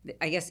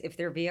 I guess, if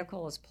their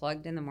vehicle is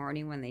plugged in the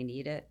morning when they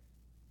need it,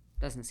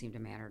 doesn't seem to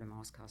matter to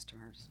most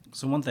customers.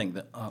 So one thing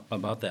that,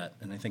 about that,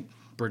 and I think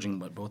bridging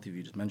what both of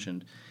you just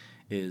mentioned,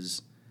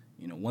 is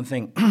one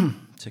thing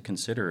to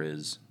consider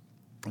is,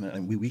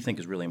 and we think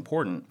is really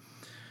important,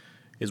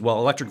 is while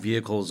electric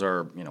vehicles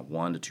are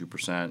 1% to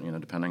 2%,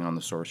 depending on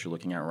the source you're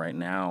looking at right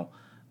now,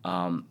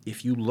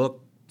 if you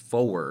look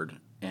forward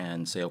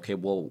and say, okay,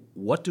 well,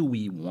 what do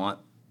we want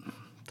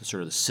the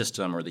sort of the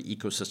system or the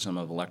ecosystem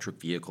of electric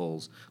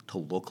vehicles to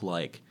look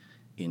like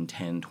in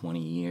 10, 20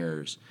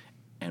 years,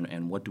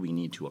 and what do we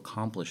need to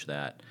accomplish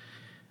that?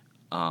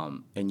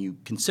 And you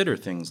consider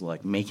things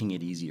like making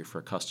it easier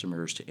for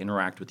customers to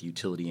interact with the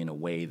utility in a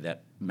way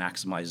that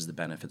maximizes the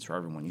benefits for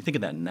everyone. You think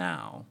of that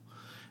now,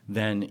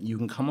 then you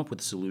can come up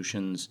with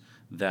solutions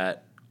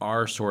that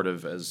are sort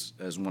of, as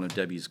one of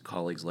Debbie's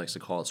colleagues likes to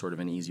call it, sort of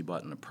an easy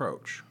button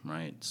approach,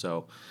 right?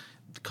 So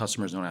the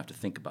customers don't have to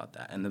think about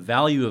that. And the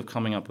value of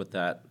coming up with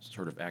that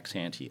sort of ex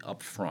ante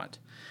up front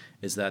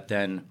is that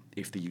then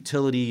if the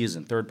utilities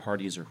and third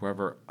parties or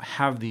whoever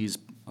have these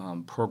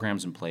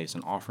programs in place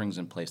and offerings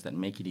in place that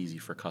make it easy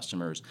for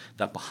customers,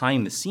 that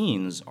behind the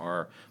scenes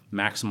are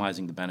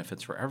maximizing the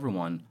benefits for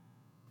everyone,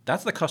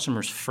 that's the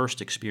customer's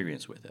first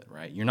experience with it,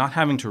 right? You're not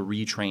having to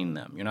retrain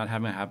them. You're not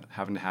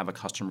having to have a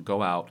customer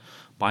go out,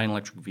 buy an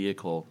electric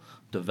vehicle,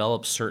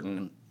 develop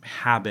certain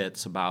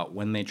habits about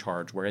when they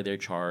charge, where they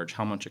charge,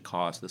 how much it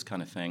costs, this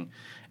kind of thing,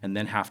 and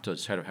then have to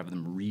sort of have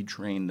them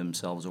retrain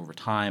themselves over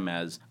time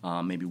as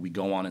maybe we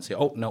go on and say,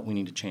 oh, no, we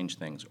need to change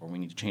things, or we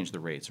need to change the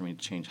rates, or we need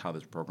to change how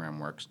this program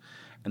works.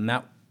 And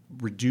that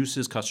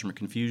reduces customer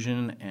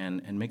confusion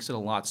and makes it a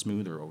lot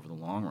smoother over the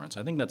long run. So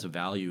I think that's a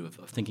value of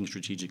thinking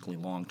strategically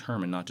long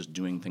term and not just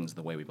doing things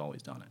the way we've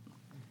always done it.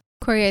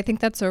 Corey, I think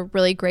that's a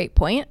really great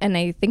point, and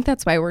I think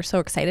that's why we're so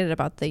excited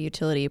about the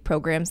utility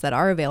programs that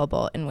are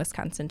available in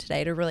Wisconsin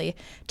today to really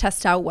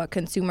test out what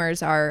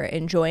consumers are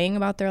enjoying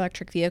about their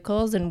electric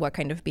vehicles and what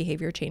kind of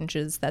behavior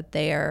changes that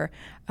they are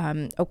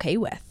okay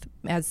with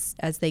as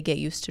they get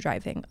used to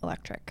driving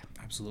electric.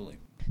 Absolutely.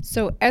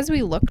 So as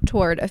we look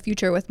toward a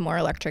future with more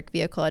electric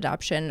vehicle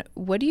adoption,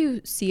 what do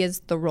you see as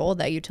the role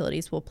that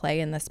utilities will play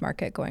in this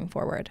market going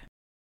forward?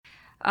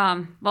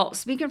 Well,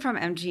 speaking from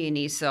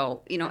MG&E,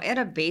 so, at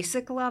a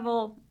basic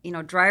level,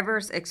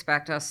 drivers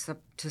expect us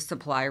to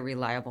supply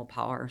reliable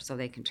power so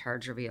they can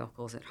charge their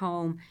vehicles at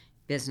home.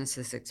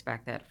 Businesses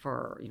expect that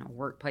for,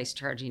 workplace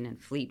charging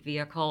and fleet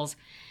vehicles.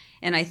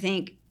 And I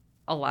think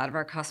a lot of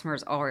our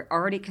customers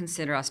already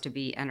consider us to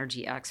be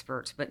energy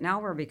experts, but now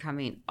we're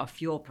becoming a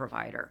fuel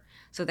provider.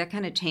 So that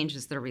kind of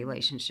changes the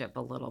relationship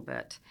a little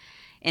bit.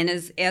 And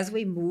as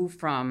we move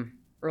from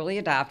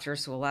early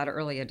adopters, so a lot of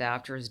early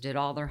adopters did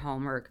all their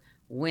homework,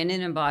 went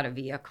in and bought a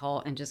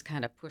vehicle and just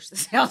kind of pushed the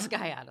sales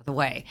guy out of the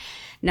way.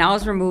 Now,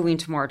 as we're moving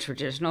to more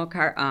traditional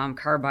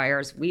car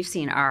buyers, we've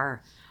seen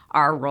our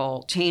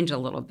role change a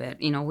little bit.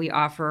 We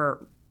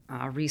offer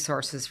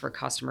resources for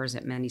customers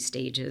at many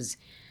stages.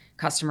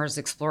 Customers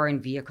exploring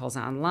vehicles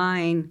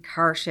online,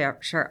 car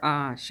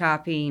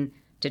shopping,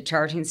 to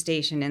charging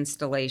station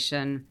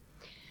installation.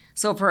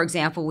 So, for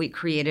example, we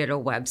created a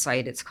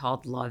website. It's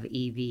called Love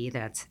EV.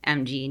 That's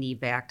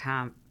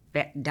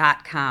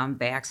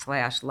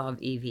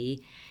mgne.com/LoveEV.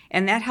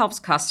 And that helps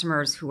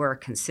customers who are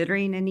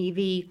considering an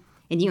EV,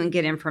 and you can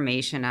get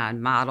information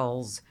on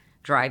models,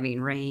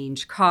 driving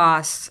range,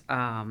 costs,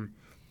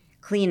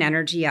 clean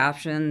energy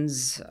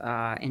options,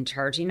 and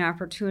charging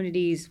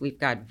opportunities. We've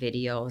got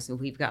videos, and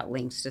we've got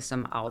links to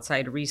some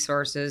outside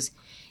resources.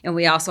 And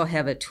we also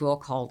have a tool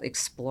called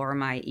Explore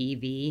My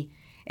EV.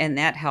 And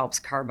that helps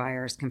car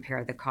buyers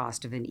compare the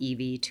cost of an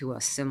EV to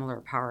a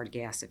similar powered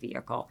gas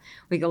vehicle.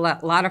 We get a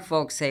lot of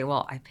folks say,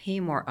 well, I pay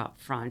more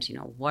upfront.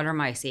 What are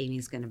my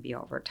savings going to be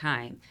over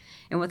time?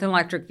 And with an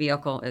electric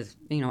vehicle, as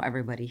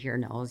everybody here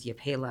knows, you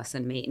pay less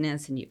in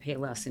maintenance and you pay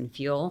less in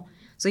fuel.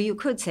 So you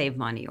could save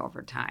money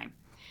over time.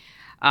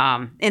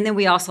 And then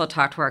we also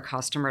talk to our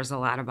customers a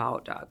lot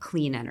about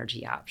clean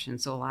energy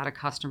options. So a lot of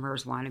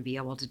customers want to be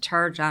able to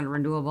charge on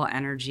renewable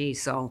energy.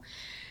 So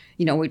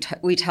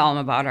we tell them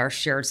about our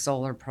shared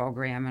solar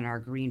program and our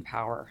Green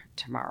Power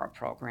Tomorrow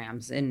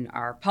programs. And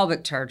our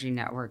public charging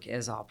network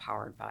is all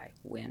powered by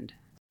wind.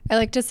 I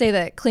like to say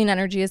that clean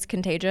energy is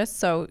contagious.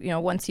 So,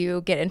 once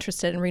you get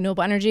interested in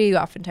renewable energy, you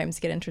oftentimes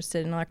get interested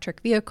in an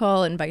electric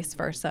vehicle and vice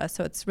versa.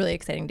 So it's really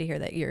exciting to hear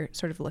that you're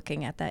sort of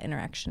looking at that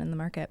interaction in the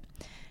market.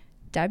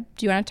 Deb,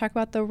 do you want to talk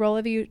about the role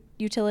of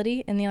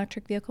utility in the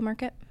electric vehicle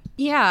market?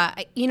 Yeah,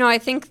 I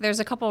think there's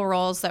a couple of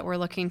roles that we're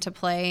looking to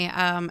play,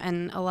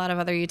 and a lot of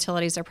other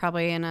utilities are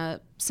probably in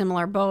a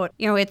similar boat.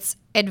 It's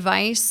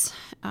advice,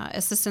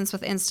 assistance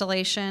with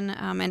installation,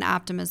 and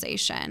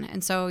optimization.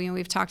 And so,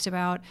 we've talked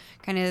about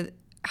kind of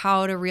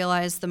how to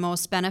realize the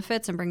most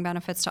benefits and bring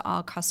benefits to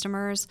all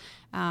customers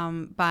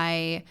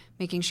by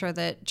making sure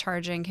that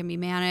charging can be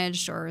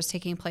managed or is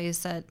taking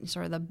place at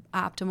sort of the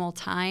optimal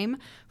time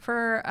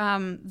for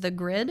the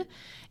grid.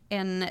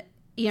 And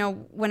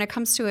when it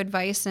comes to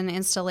advice and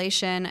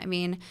installation,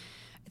 I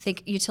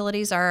think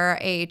utilities are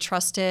a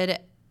trusted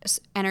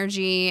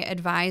energy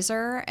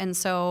advisor, and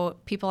so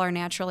people are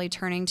naturally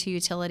turning to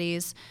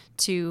utilities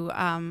to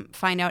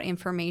find out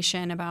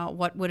information about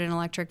what would an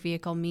electric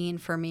vehicle mean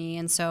for me.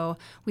 And so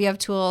we have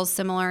tools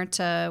similar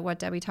to what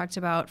Debbie talked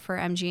about for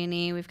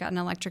MG&E. We've got an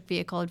electric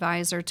vehicle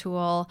advisor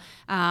tool,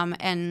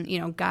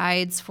 and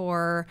guides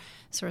for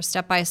sort of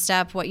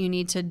step-by-step what you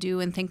need to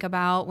do and think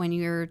about when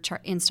you're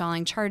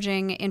installing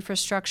charging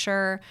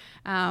infrastructure.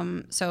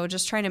 So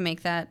just trying to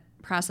make that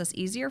process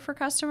easier for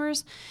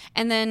customers.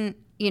 And then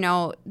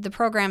the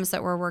programs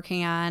that we're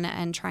working on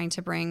and trying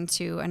to bring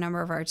to a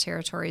number of our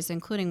territories,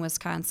 including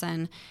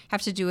Wisconsin,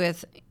 have to do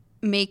with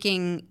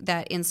making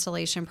that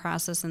installation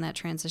process and that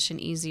transition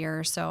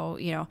easier. So,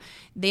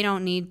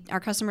 our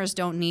customers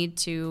don't need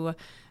to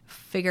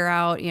figure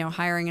out,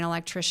 hiring an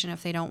electrician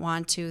if they don't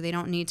want to. They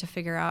don't need to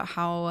figure out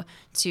how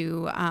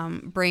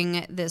to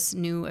bring this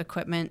new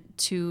equipment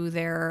to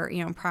their,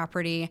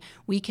 property.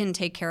 We can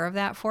take care of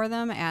that for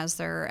them as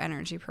their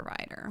energy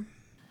provider.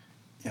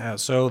 Yeah,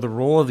 so the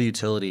role of the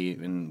utility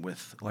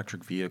with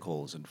electric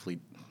vehicles and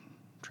fleet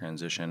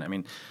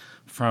transition,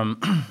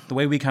 from the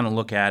way we kind of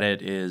look at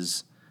it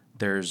is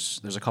there's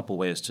a couple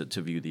ways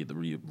to view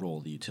the role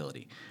of the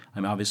utility.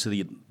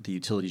 Obviously the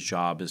utility's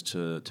job is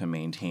to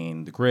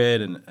maintain the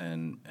grid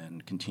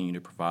and continue to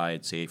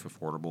provide safe,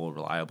 affordable,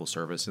 reliable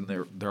service, and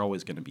they're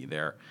always going to be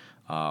there.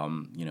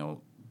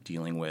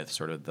 Dealing with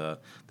sort of the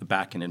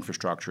back-end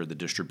infrastructure, the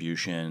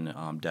distribution.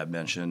 Deb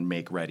mentioned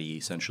make-ready,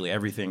 essentially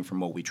everything from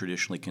what we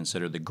traditionally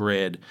consider the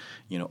grid,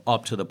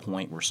 up to the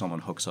point where someone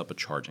hooks up a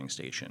charging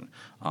station,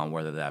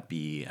 whether that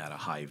be at a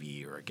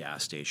Hy-Vee or a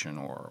gas station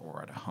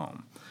or at a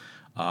home.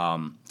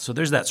 So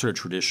there's that sort of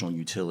traditional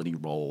utility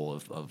role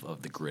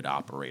of the grid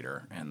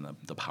operator and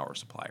the power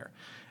supplier.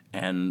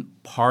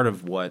 And part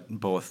of what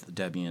both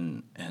Debbie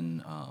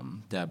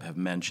and Deb have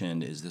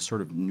mentioned is this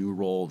sort of new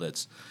role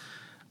that's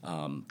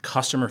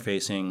customer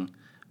facing.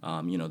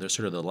 There's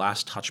sort of the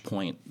last touch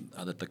point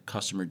that the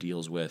customer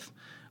deals with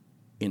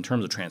in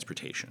terms of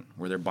transportation,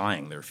 where they're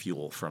buying their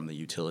fuel from the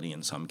utility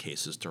in some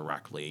cases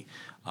directly,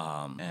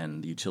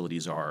 and the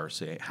utilities are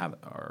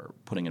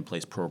putting in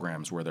place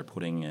programs where they're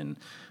putting in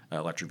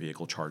electric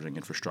vehicle charging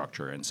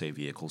infrastructure and say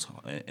vehicles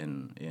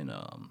in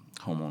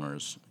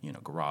homeowners,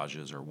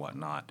 garages or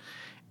whatnot,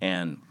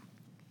 and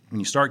when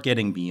you start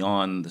getting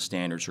beyond the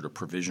standard sort of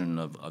provision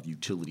of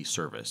utility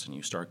service, and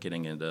you start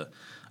getting into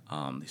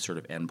these sort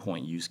of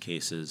endpoint use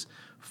cases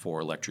for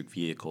electric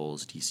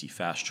vehicles, DC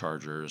fast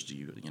chargers,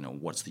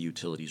 what's the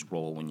utility's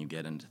role when you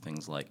get into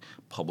things like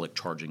public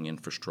charging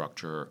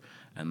infrastructure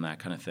and that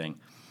kind of thing.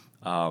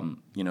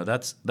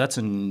 That's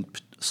a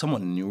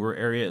somewhat newer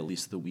area, at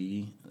least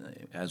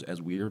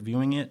as we are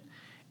viewing it.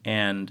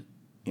 And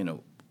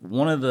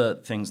one of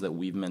the things that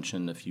we've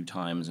mentioned a few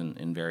times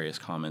in various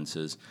comments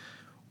is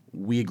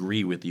we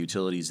agree with the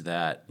utilities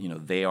that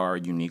they are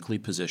uniquely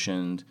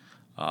positioned,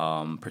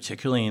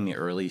 particularly in the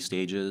early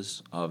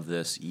stages of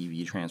this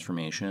EV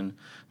transformation,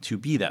 to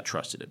be that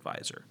trusted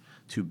advisor,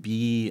 to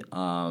be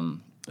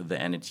the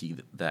entity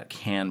that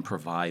can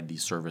provide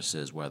these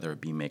services, whether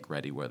it be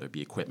make-ready, whether it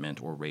be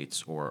equipment or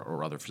rates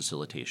or other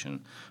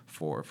facilitation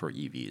for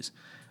EVs.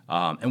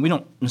 And we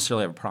don't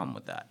necessarily have a problem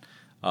with that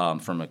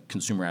from a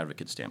consumer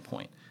advocate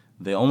standpoint.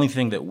 The only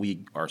thing that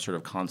we are sort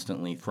of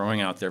constantly throwing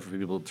out there for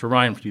people to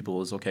remind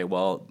people is, okay,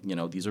 well,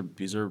 these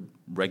are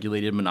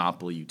regulated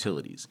monopoly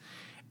utilities,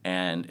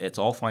 and it's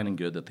all fine and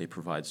good that they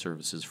provide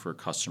services for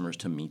customers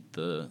to meet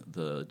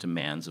the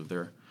demands of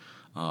the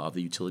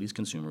utilities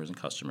consumers and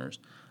customers,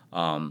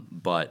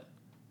 but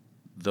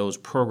those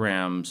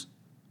programs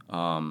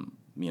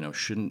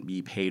shouldn't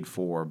be paid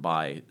for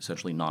by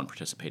essentially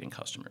non-participating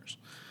customers,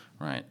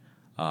 right?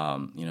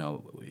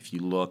 If you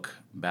look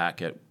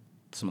back at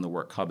some of the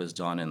work Cub has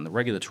done in the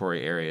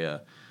regulatory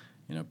area,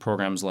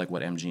 programs like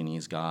what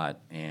MG&E's got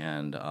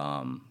and,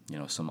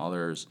 some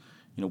others,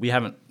 we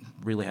haven't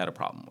really had a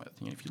problem with.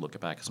 If you look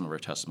back at some of our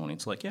testimony,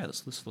 it's like, yeah,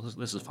 this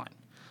is fine.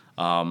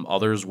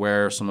 Others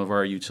where some of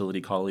our utility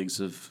colleagues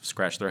have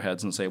scratched their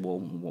heads and say, well,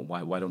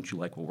 why don't you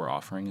like what we're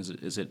offering?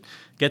 Is it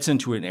gets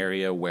into an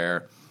area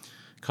where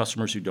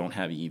customers who don't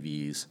have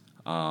EVs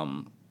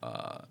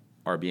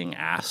are being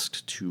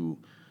asked to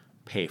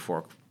pay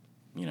for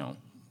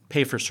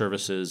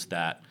services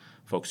that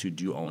folks who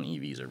do own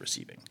EVs are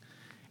receiving.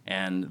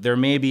 And there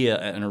may be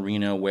an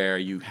arena where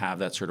you have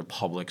that sort of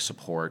public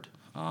support.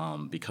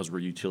 Because we're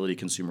utility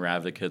consumer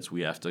advocates,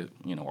 we have to,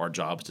 our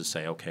job is to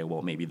say, okay,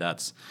 well, maybe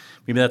that's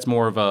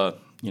more of a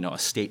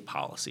state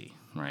policy,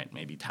 right?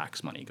 Maybe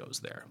tax money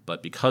goes there.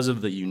 But because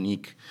of the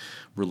unique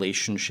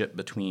relationship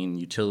between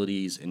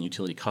utilities and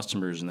utility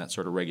customers and that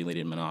sort of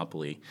regulated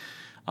monopoly,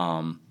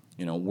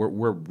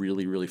 we're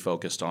really, really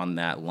focused on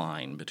that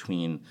line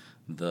between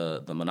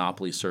the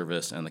monopoly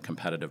service and the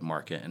competitive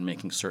market and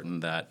making certain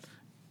that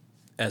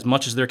as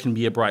much as there can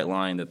be a bright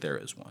line, that there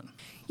is one.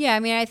 Yeah, I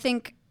mean, I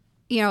think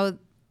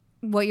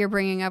what you're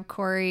bringing up,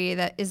 Corey,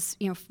 that is,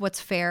 what's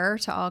fair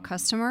to all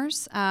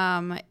customers,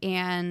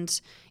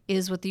 and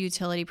is what the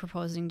utility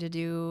proposing to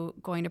do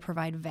going to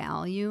provide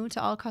value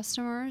to all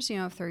customers,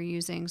 if they're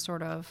using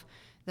sort of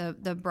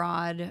the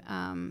broad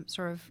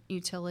sort of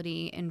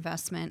utility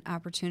investment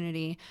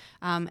opportunity.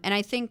 And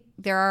I think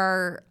there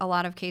are a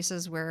lot of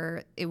cases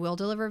where it will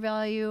deliver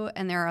value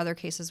and there are other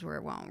cases where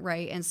it won't,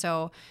 right? And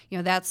so,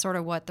 that's sort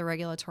of what the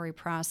regulatory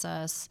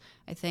process,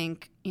 I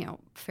think,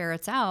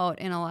 ferrets out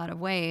in a lot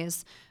of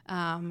ways,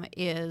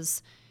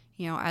 is,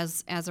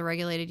 as a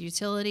regulated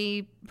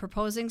utility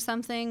proposing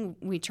something,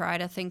 we try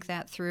to think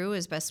that through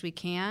as best we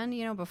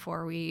can,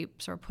 before we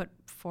sort of put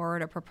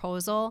forward a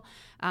proposal,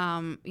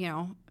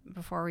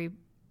 before we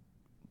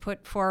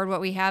put forward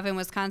what we have in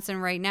Wisconsin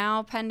right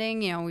now pending.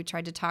 We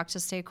tried to talk to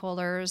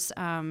stakeholders,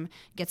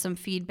 get some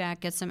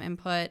feedback, get some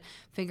input,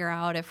 figure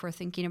out if we're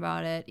thinking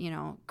about it,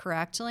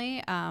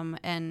 correctly,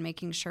 and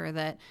making sure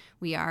that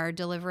we are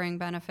delivering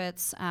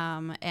benefits.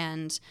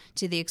 And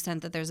to the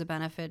extent that there's a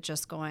benefit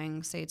just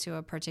going, say, to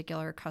a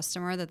particular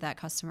customer, that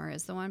customer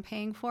is the one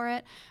paying for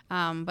it.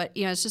 But,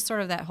 it's just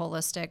sort of that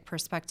holistic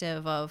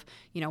perspective of,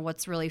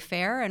 what's really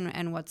fair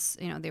and what's,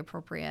 the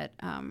appropriate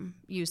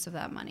use of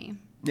that money.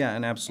 Yeah,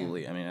 and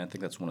absolutely. I mean, I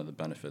think that's one of the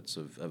benefits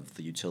of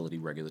the utility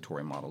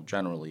regulatory model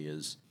generally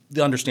is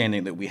the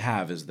understanding that we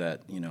have is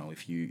that,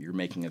 if you're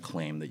making a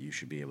claim that you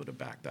should be able to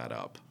back that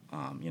up.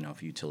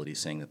 If a utility is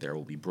saying that there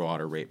will be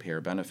broader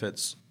ratepayer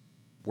benefits,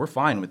 we're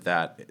fine with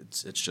that.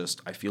 It's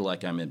just I feel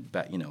like I'm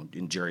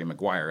in Jerry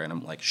Maguire and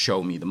I'm like,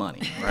 show me the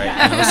money,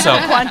 right? So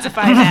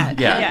quantify that.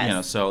 Yeah,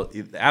 yes. So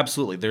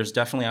absolutely, there's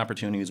definitely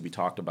opportunities. We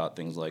talked about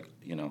things like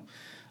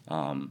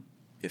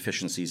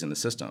efficiencies in the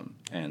system,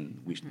 and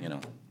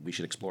we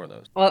should explore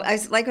those. Well,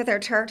 like with our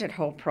Target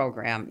Hope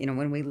program,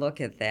 when we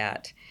look at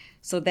that,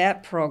 so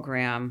that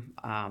program,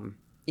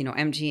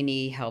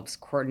 MG&E helps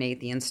coordinate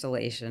the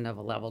installation of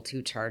a level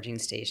 2 charging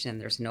station.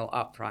 There's no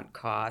upfront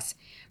cost,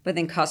 but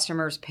then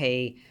customers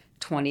pay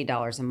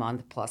 $20 a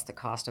month plus the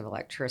cost of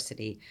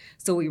electricity.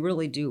 So we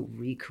really do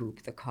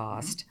recoup the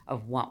cost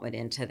of what went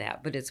into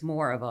that, but it's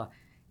more of a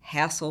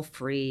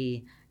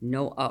hassle-free,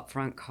 no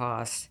upfront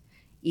costs,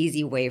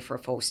 easy way for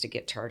folks to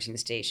get charging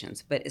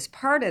stations. But as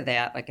part of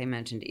that, like I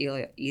mentioned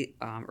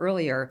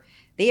earlier,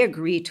 they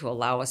agree to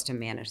allow us to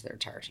manage their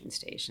charging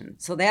station.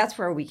 So that's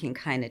where we can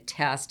kind of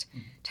test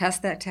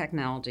that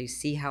technology,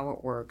 see how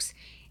it works,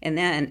 and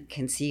then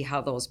can see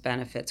how those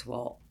benefits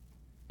will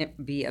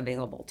be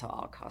available to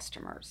all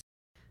customers.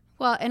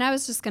 Well, and I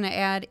was just going to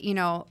add,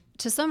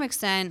 to some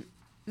extent,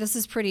 this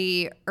is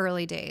pretty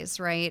early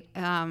days, right,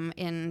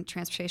 in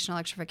transportation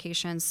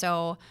electrification.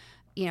 So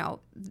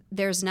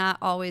there's not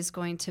always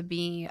going to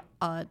be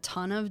a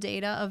ton of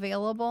data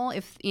available.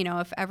 If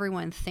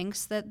everyone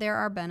thinks that there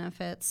are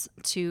benefits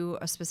to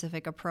a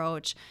specific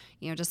approach,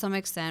 to some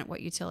extent,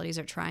 what utilities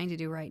are trying to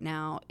do right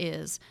now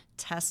is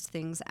test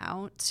things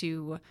out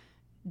to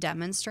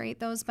demonstrate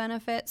those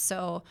benefits.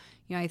 So,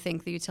 I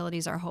think the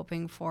utilities are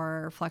hoping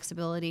for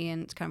flexibility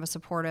and kind of a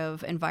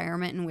supportive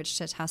environment in which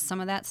to test some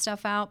of that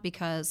stuff out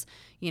because,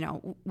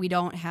 we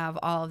don't have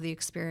all of the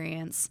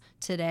experience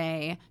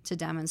today to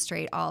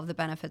demonstrate all of the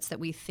benefits that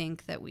we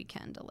think that we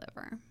can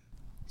deliver.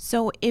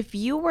 So if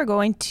you were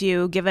going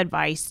to give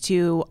advice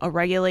to a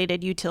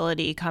regulated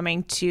utility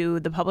coming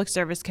to the Public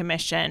Service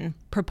Commission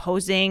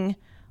proposing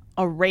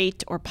a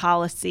rate or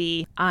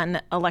policy on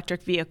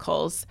electric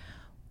vehicles,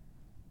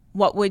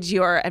 what would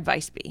your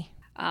advice be?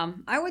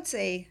 I would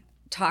say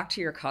talk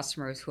to your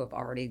customers who have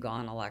already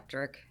gone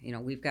electric.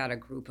 We've got a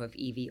group of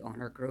EV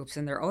owner groups,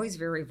 and they're always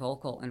very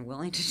vocal and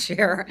willing to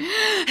share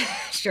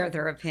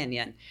their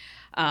opinion.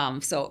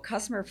 So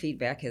customer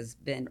feedback has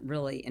been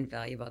really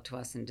invaluable to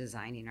us in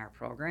designing our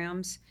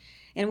programs.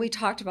 And we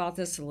talked about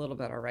this a little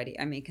bit already.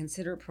 I mean,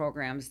 consider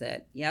programs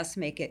that, yes,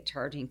 make it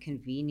charging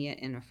convenient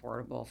and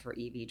affordable for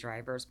EV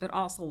drivers, but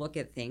also look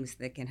at things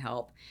that can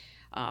help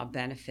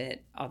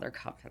benefit other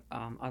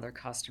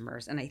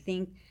customers. And I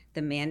think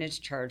the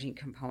managed charging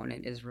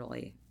component is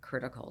really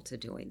critical to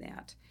doing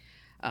that.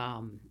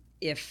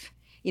 If,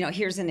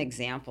 here's an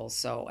example.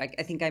 So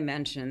I think I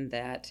mentioned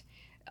that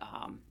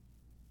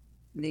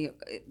the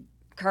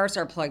cars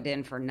are plugged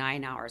in for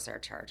 9 hours are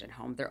charged at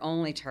home. They're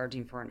only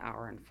charging for an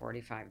hour and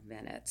 45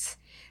 minutes.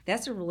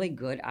 That's a really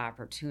good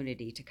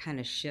opportunity to kind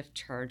of shift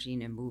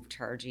charging and move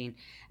charging.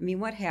 I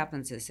mean, what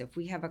happens is if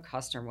we have a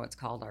customer, what's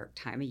called our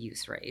time of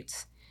use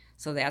rates.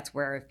 So that's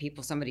where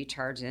if somebody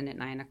charges in at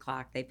 9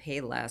 o'clock, they pay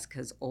less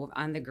because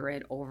on the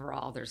grid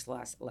overall there's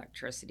less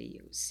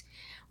electricity use.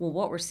 Well,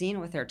 what we're seeing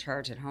with our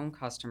charge at home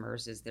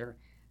customers is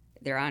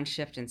they're on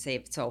shift and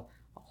safe. So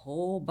a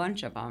whole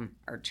bunch of them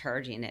are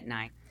charging at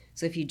 9.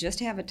 So if you just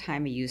have a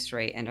time of use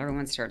rate and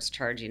everyone starts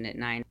charging at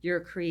 9, you're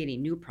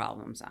creating new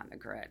problems on the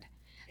grid.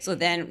 So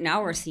then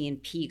now we're seeing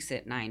peaks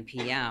at 9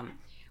 p.m.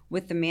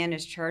 With the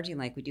managed charging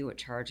like we do at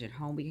Charge at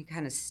Home, we can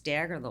kind of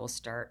stagger those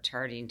start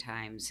charging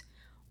times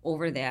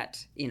over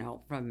that,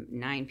 from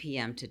 9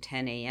 p.m. to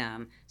 10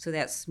 a.m. So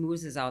that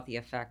smooths out the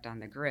effect on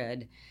the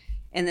grid.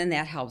 And then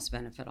that helps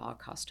benefit all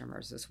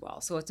customers as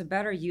well. So it's a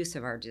better use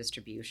of our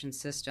distribution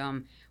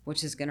system,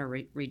 which is going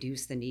to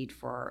reduce the need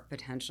for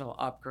potential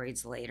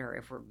upgrades later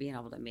if we're being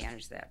able to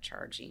manage that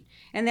charging.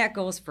 And that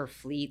goes for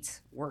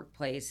fleets,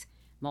 workplace,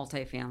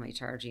 multifamily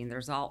charging.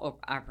 There's all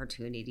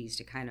opportunities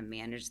to kind of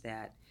manage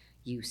that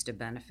use to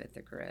benefit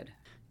the grid.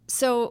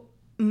 So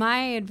my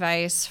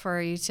advice for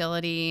a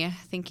utility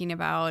thinking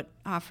about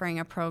offering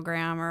a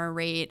program or a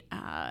rate,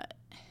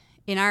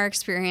 in our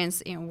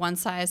experience, one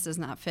size does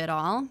not fit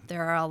all.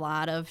 There are a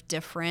lot of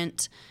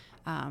different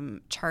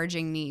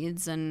charging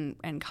needs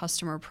and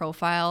customer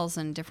profiles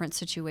and different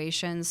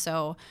situations.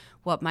 So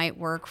what might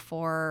work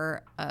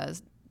for a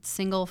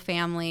single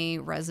family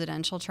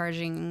residential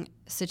charging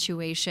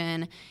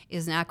situation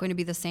is not going to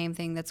be the same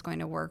thing that's going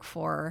to work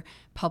for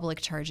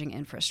public charging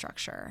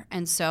infrastructure.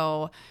 And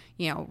so,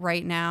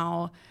 right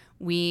now,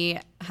 we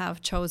have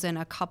chosen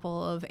a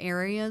couple of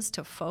areas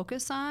to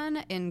focus on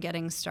in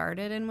getting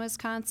started in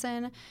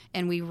Wisconsin,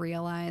 and we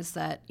realize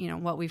that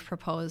what we've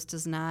proposed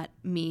does not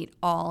meet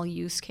all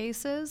use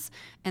cases,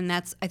 and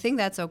I think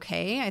that's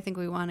okay. I think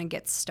we want to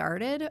get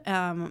started,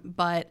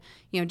 but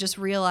just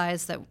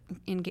realize that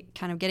in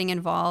kind of getting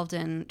involved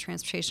in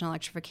transportation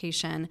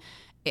electrification,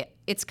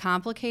 it's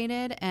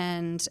complicated,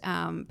 and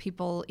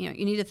people, you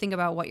need to think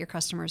about what your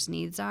customers'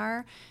 needs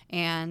are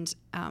and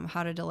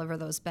how to deliver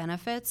those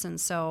benefits. And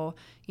so,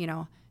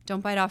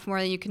 don't bite off more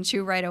than you can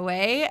chew right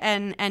away,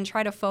 and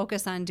try to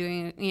focus on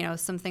doing,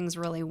 some things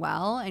really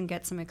well and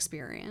get some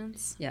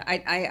experience. Yeah,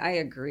 I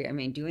agree. I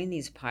mean, doing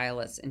these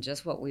pilots and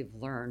just what we've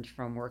learned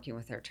from working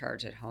with our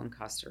Charge at Home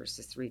customers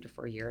is 3 to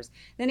 4 years,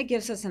 then it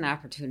gives us an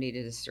opportunity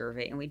to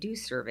survey. And we do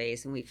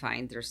surveys and we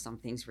find there's some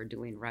things we're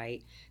doing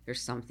right.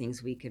 There's some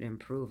things we could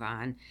improve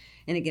on.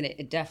 And again,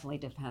 it definitely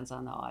depends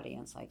on the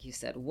audience. Like you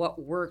said, what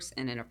works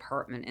in an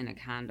apartment in a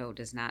condo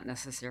does not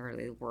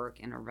necessarily work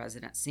in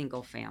a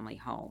single family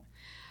home.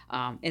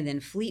 And then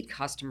fleet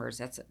customers,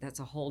 that's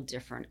a whole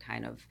different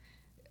kind of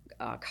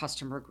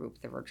customer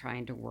group that we're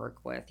trying to work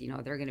with.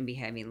 They're going to be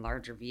having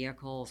larger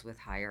vehicles with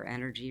higher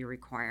energy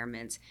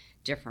requirements,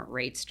 different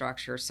rate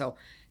structures. So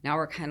now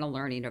we're kind of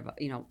learning about,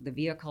 the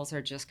vehicles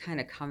are just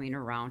kind of coming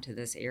around to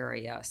this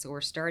area. So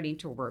we're starting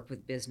to work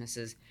with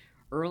businesses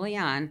early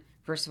on,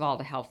 first of all,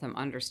 to help them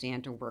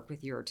understand to work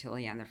with your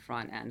utility on the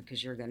front end,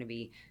 because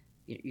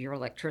your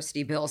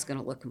electricity bill is going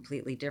to look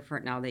completely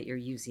different now that you're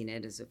using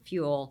it as a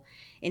fuel,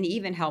 and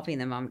even helping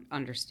them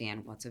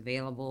understand what's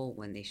available,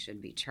 when they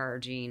should be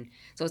charging.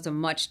 So it's a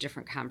much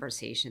different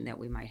conversation that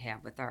we might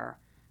have with our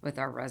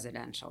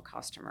residential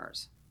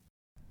customers.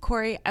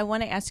 Corey, I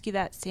want to ask you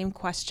that same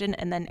question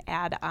and then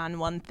add on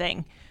one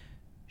thing.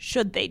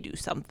 Should they do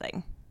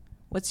something?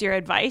 What's your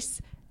advice?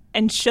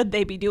 And should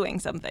they be doing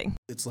something?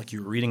 It's like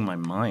you're reading my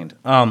mind.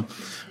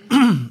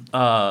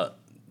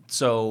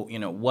 So,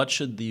 what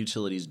should the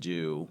utilities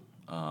do?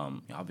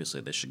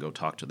 Obviously, they should go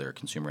talk to their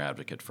consumer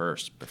advocate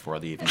first before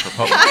they even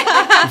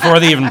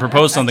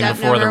propose something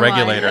before the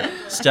regulator.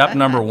 Step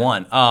number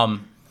one.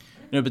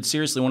 But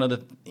seriously, one of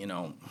the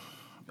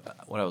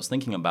what I was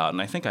thinking about,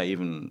 and I think I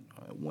even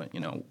went.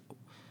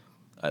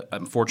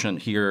 I'm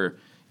fortunate here,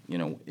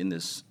 in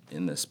this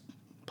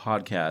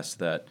podcast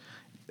that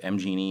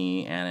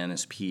MG&E and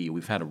NSP,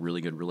 we've had a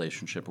really good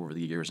relationship over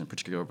the years, in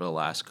particular over the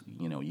last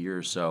year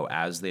or so,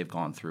 as they've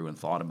gone through and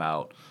thought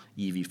about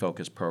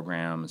EV-focused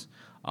programs,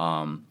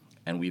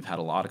 and we've had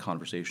a lot of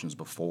conversations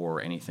before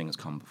anything has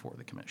come before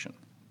the commission.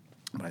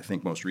 But I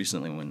think most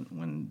recently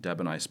when Deb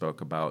and I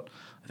spoke about,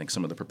 I think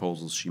some of the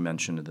proposals she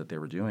mentioned that they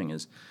were doing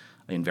is,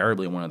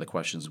 invariably one of the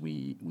questions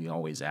we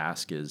always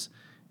ask is,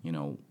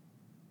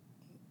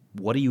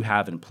 what do you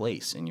have in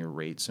place in your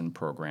rates and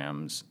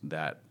programs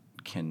that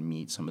can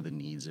meet some of the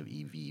needs of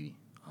EV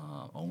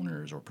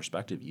owners or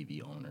prospective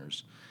EV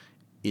owners?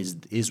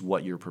 Is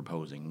what you're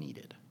proposing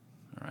needed?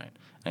 All right,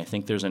 and I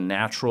think there's a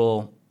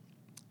natural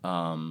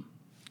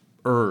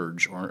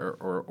urge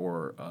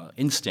or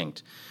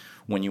instinct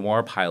when you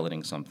are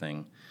piloting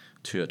something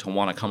to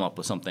want to come up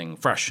with something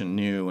fresh and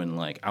new and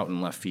like out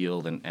in left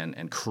field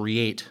and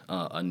create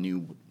a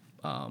new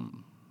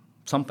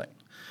something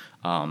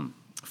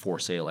for,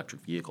 say,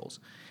 electric vehicles.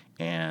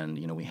 And,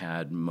 we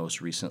had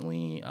most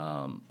recently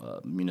a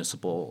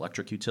municipal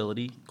electric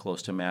utility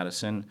close to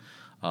Madison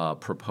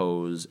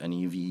propose an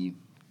EV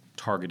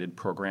targeted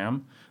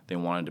program. They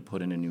wanted to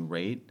put in a new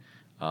rate.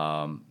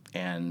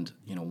 And,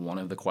 one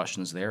of the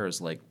questions there is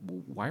like,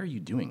 well, why are you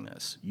doing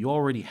this? You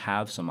already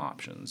have some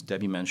options.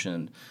 Debbie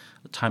mentioned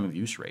the time of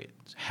use rate.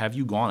 Have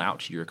you gone out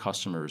to your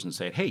customers and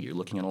said, hey, you're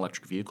looking at an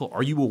electric vehicle?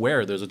 Are you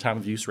aware there's a time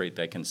of use rate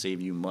that can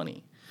save you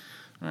money?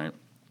 Right?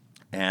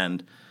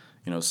 And,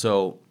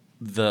 so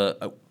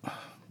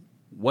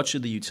what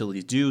should the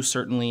utilities do?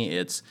 Certainly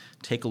it's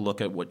take a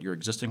look at what your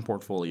existing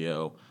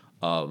portfolio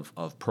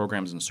of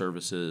programs and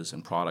services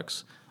and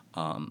products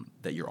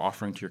that you're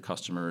offering to your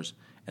customers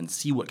and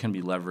see what can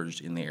be leveraged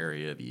in the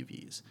area of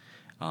EVs.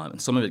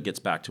 And some of it gets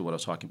back to what I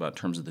was talking about in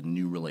terms of the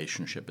new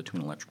relationship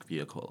between electric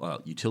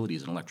vehicle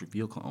utilities and electric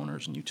vehicle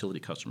owners and utility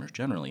customers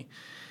generally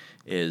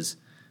is,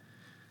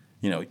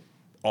 I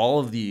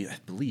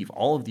believe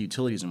all of the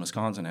utilities in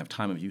Wisconsin have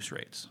time of use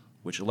rates,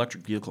 which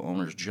electric vehicle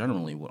owners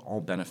generally would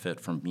all benefit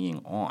from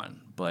being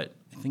on. But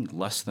I think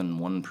less than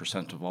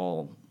 1% of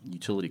all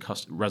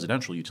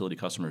residential utility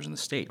customers in the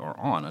state are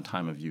on a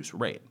time of use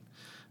rate.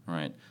 All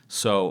right.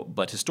 So,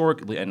 but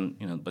historically,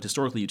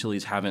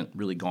 utilities haven't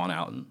really gone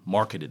out and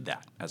marketed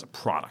that as a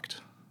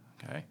product.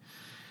 Okay.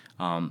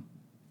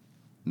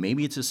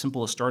 Maybe it's as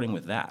simple as starting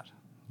with that.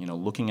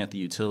 Looking at the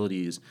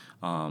utilities,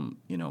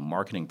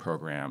 marketing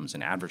programs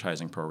and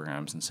advertising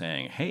programs and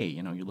saying, hey,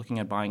 you're looking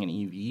at buying an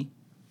EV,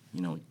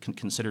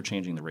 consider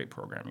changing the rate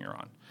program you're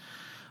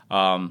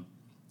on.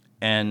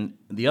 And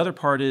the other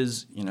part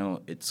is,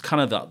 it's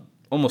kind of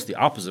almost the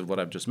opposite of what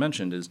I've just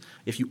mentioned is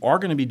if you are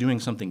going to be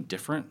doing something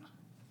different,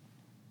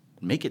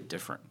 make it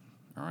different,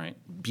 all right?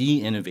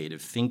 Be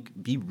innovative,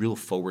 be real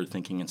forward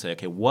thinking and say,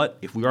 okay, what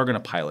if we are going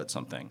to pilot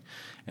something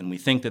and we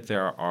think that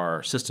there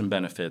are system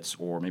benefits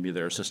or maybe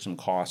there are system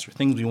costs or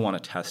things we want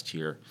to test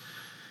here,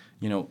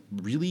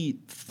 really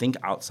think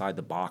outside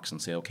the box and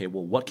say, okay,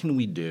 well, what can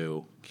we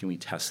do? Can we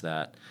test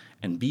that?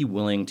 And be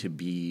willing to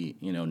be,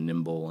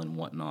 nimble and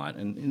whatnot.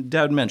 And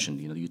Dad mentioned,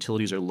 the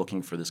utilities are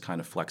looking for this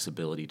kind of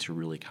flexibility to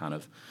really kind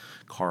of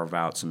carve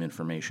out some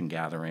information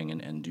gathering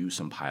and do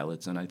some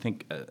pilots. And I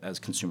think as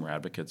consumer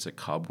advocates at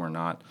CUB, we're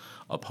not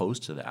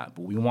opposed to that.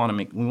 But we want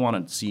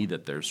to see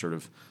that there's sort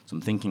of some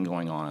thinking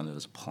going on and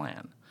there's a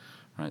plan,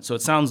 right? So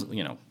it sounds,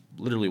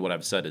 literally what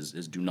I've said is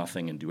do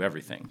nothing and do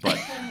everything. But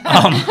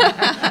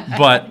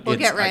but we'll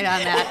get right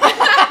on that.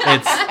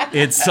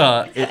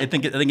 I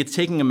think it's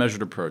taking a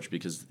measured approach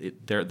because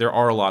there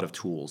are a lot of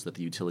tools that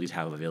the utilities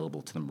have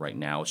available to them right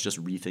now. It's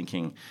just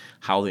rethinking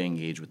how they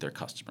engage with their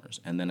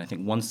customers. And then I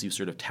think once you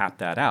sort of tap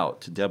that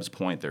out, to Deb's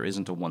point, there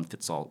isn't a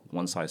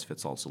one size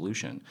fits all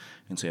solution,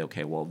 and say,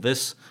 okay, well,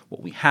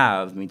 what we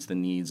have meets the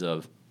needs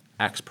of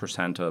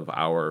X% of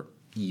our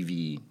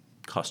EV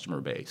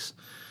customer base.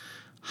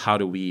 How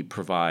do we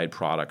provide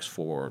products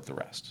for the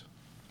rest?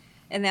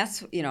 And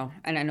that's,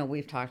 and I know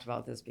we've talked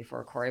about this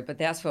before, Corey, but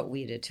that's what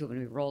we did too when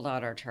we rolled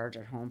out our Charge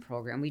at Home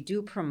program. We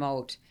do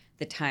promote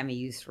the time of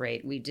use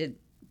rate. We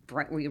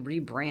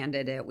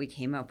rebranded it. We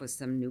came up with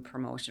some new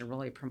promotion,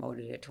 really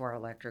promoted it to our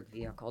electric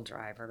vehicle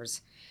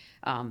drivers.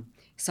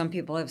 Some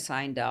people have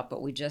signed up,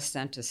 but we just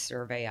sent a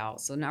survey out.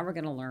 So now we're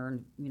going to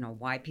learn,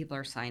 why people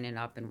are signing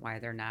up and why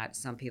they're not.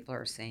 Some people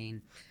are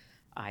saying,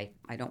 I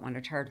don't want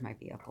to charge my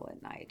vehicle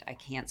at night. I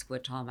can't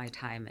switch all my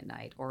time at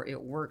night, or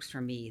it works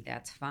for me,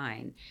 that's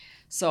fine.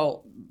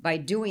 So by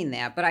doing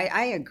that, but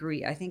I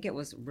agree, I think it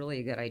was really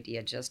a good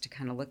idea just to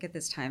kind of look at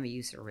this time of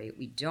use rate.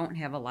 We don't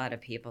have a lot of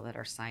people that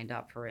are signed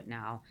up for it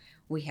now.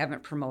 We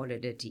haven't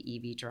promoted it to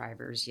EV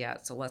drivers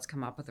yet. So let's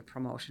come up with a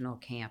promotional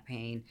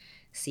campaign,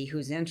 see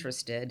who's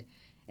interested.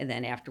 And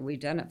then after we've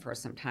done it for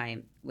some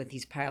time with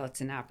these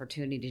pilots, an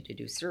opportunity to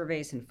do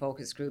surveys and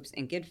focus groups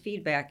and get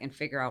feedback and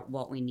figure out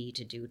what we need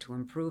to do to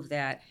improve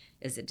that.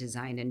 Is it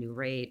design a new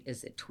rate?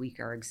 Is it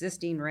tweak our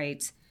existing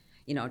rates?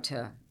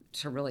 To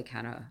really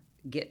kind of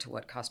get to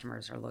what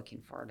customers are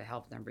looking for to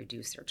help them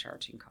reduce their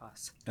charging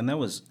costs. And that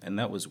was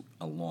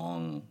a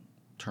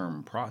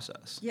long-term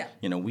process. Yeah.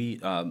 We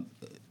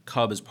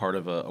CUB is part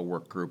of a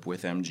work group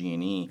with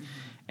MG&E,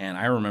 and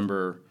I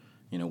remember.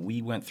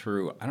 We went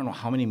through, I don't know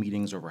how many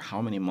meetings over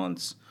how many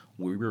months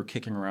we were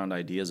kicking around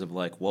ideas of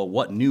like, well,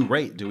 what new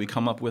rate do we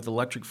come up with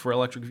for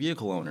electric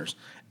vehicle owners?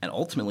 And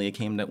ultimately it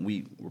came that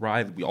we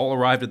all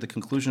arrived at the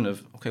conclusion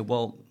of, okay,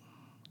 well,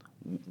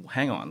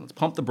 hang on, let's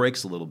pump the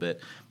brakes a little bit.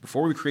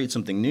 Before we create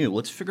something new,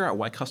 let's figure out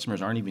why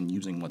customers aren't even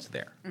using what's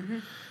there.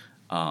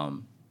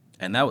 And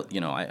that,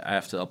 I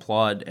have to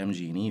applaud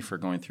MG&E for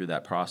going through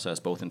that process,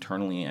 both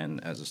internally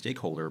and as a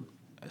stakeholder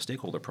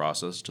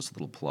process. Just a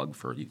little plug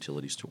for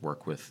utilities to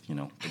work with,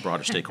 the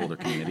broader stakeholder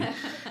community.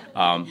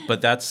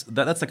 But that's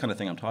the kind of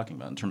thing I'm talking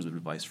about in terms of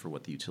advice for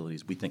what we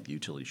think the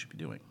utilities should be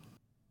doing.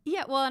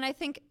 Yeah, well, and I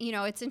think,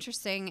 it's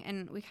interesting,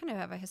 and we kind of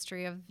have a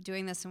history of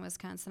doing this in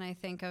Wisconsin. I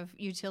think of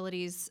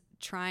utilities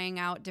trying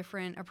out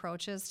different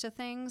approaches to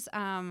things.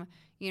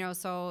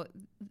 So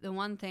the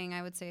one thing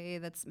I would say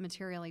that's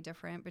materially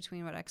different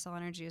between what Xcel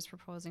Energy is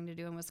proposing to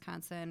do in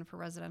Wisconsin for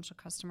residential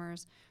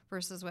customers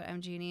versus what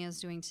MG&E is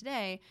doing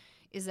today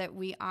is that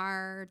we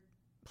are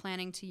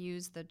planning to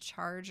use the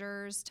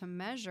chargers to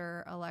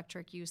measure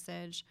electric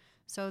usage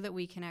so that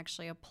we can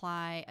actually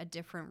apply a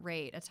different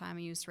rate, a time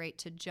of use rate,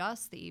 to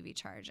just the EV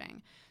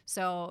charging.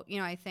 So,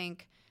 I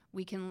think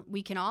we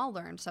can all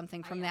learn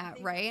something from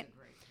that, right?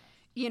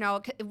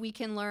 We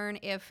can learn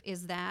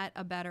is that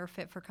a better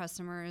fit for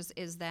customers?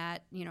 Is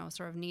that,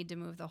 sort of need to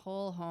move the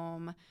whole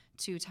home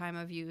to time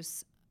of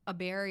use a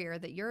barrier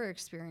that you're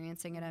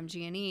experiencing at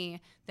MG&E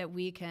that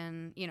we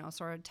can,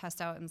 sort of test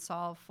out and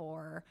solve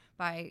for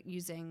by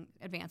using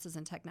advances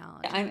in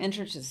technology? I'm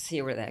interested to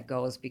see where that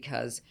goes,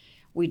 because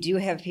we do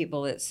have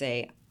people that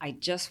say, I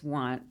just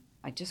want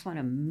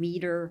to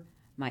meter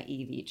my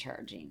EV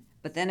charging.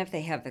 But then if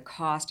they have the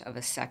cost of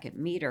a second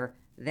meter,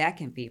 that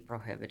can be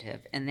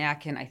prohibitive. And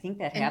I think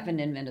that happened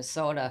in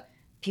Minnesota.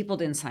 People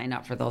didn't sign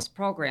up for those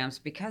programs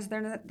because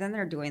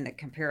they're doing the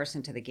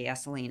comparison to the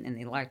gasoline and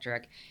the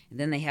electric, and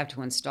then they have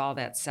to install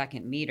that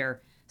second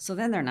meter. So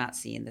then they're not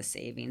seeing the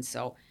savings.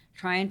 So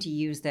trying to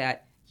use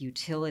that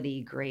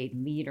utility grade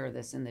meter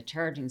that's in the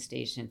charging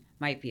station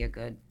might be a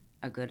good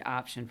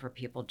option for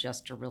people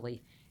just to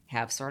really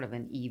have sort of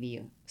an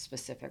EV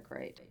specific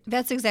rate.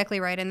 That's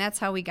exactly right. And that's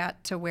how we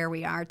got to where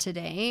we are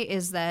today,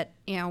 is that,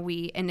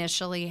 we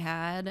initially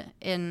had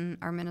in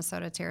our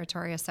Minnesota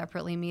territory a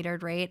separately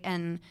metered rate,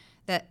 and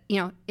that,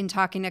 in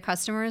talking to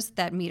customers,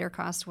 that meter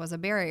cost was a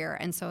barrier.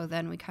 And so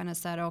then we kind of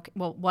said, okay,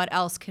 well, what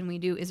else can we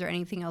do? Is there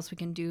anything else we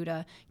can do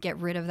to get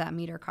rid of that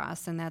meter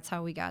cost? And that's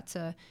how we got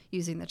to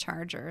using the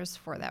chargers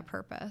for that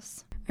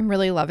purpose. I'm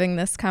really loving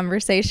this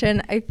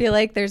conversation. I feel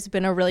like there's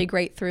been a really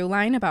great through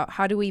line about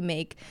how do we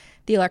make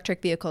the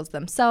electric vehicles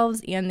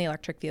themselves and the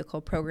electric vehicle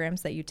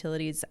programs that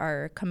utilities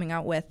are coming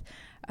out with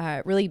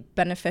really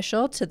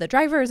beneficial to the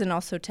drivers and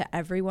also to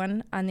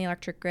everyone on the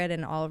electric grid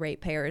and all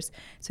ratepayers.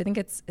 So I think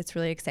it's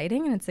really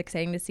exciting, and it's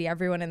exciting to see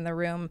everyone in the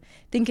room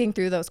thinking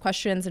through those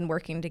questions and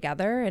working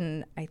together.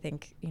 And I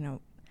think,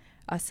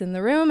 us in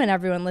the room and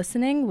everyone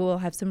listening will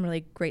have some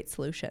really great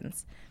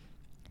solutions.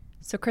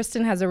 So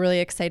Kristen has a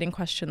really exciting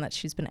question that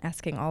she's been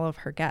asking all of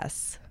her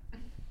guests.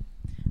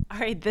 All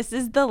right, this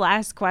is the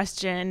last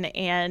question,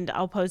 and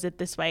I'll pose it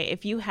this way.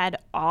 If you had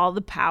all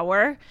the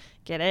power,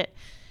 get it?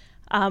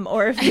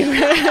 Or if you,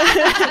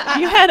 if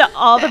you had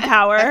all the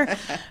power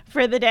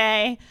for the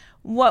day,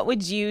 what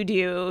would you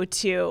do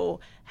to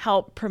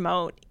help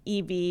promote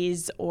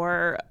EVs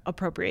or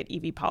appropriate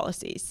EV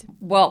policies?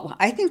 Well,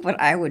 I think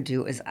what I would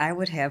do is I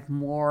would have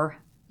more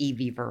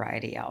EV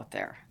variety out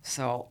there.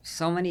 So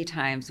many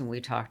times when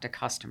we talk to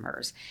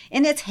customers,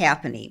 and it's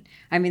happening.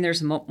 I mean,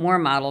 there's more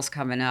models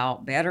coming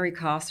out, battery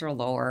costs are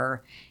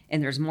lower,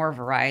 and there's more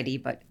variety,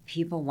 but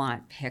people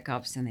want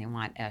pickups and they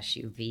want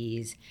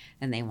SUVs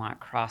and they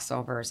want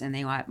crossovers and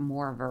they want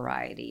more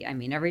variety. I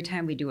mean, every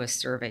time we do a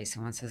survey,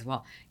 someone says,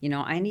 well,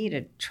 I need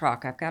a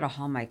truck. I've got to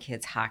haul my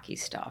kids' hockey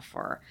stuff,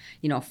 or,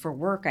 for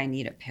work, I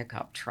need a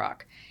pickup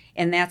truck.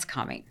 And that's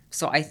coming.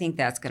 So I think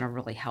that's going to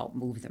really help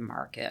move the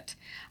market.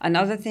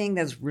 Another thing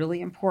that's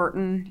really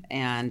important,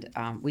 and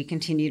we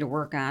continue to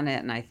work on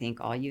it, and I think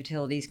all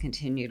utilities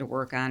continue to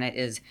work on it,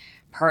 is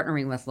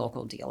partnering with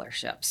local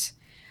dealerships.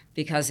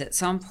 Because at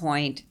some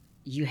point,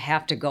 you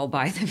have to go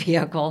buy the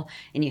vehicle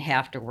and you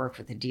have to work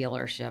with the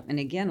dealership. And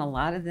again, a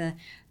lot of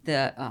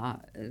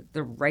the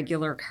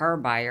regular car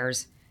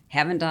buyers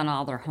haven't done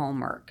all their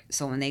homework.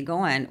 So when they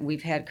go in,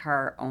 we've had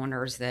car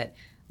owners that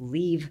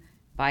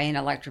buy an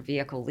electric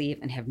vehicle, leave,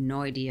 and have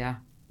no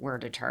idea where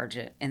to charge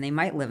it. And they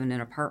might live in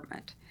an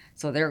apartment.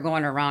 So they're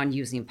going around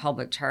using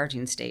public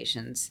charging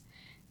stations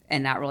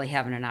and not really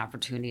having an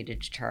opportunity to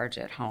charge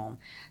at home.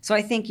 So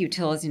I think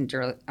utilities and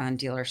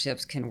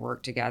dealerships can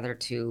work together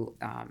to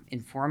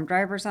inform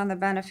drivers on the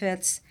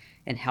benefits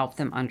and help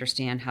them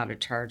understand how to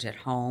charge at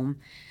home.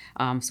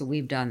 So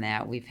we've done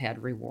that. We've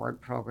had reward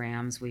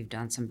programs. We've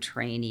done some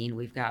training.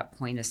 We've got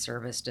point of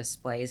service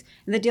displays.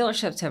 And the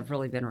dealerships have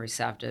really been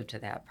receptive to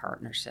that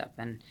partnership,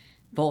 and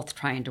both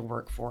trying to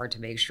work forward to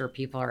make sure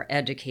people are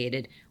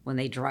educated when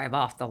they drive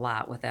off the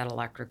lot with that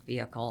electric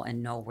vehicle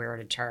and know where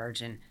to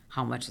charge and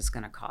how much it's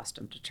going to cost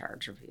them to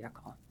charge your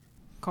vehicle.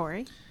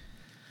 Corey?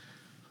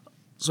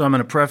 So I'm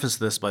going to preface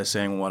this by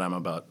saying what I'm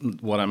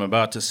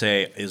about to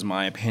say is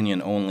my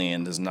opinion only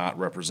and does not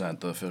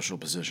represent the official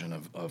position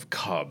of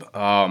CUB.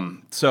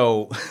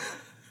 So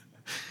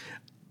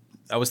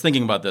I was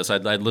thinking about this.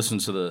 I'd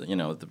listened to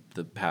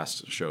the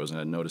past shows, and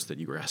I noticed that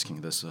you were asking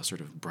this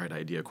sort of bright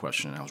idea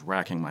question, and I was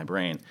racking my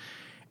brain,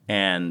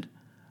 and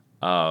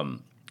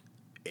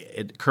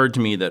it occurred to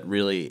me that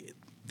really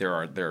there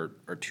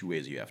are two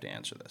ways you have to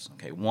answer this.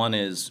 Okay, one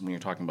is when you're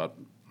talking about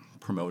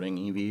promoting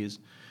EVs.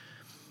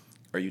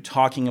 Are you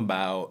talking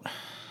about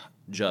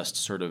just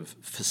sort of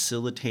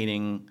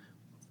facilitating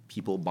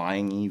people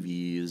buying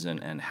EVs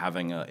and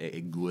having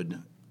a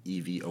good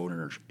EV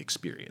owner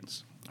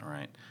experience? all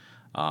right?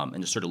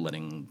 And just sort of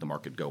letting the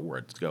market go where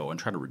it's go and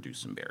try to reduce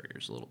some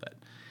barriers a little bit.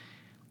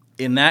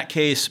 In that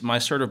case, my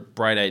sort of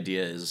bright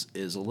idea is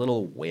a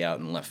little way out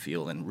in left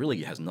field and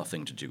really has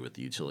nothing to do with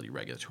the utility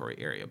regulatory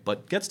area,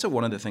 but gets to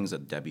one of the things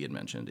that Debbie had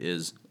mentioned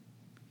is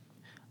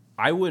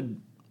I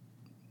would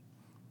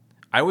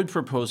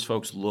propose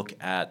folks look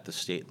at the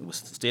state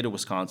of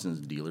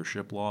Wisconsin's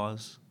dealership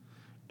laws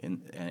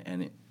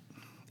and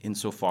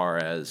insofar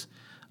as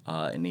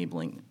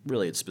enabling,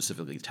 really it's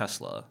specifically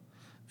Tesla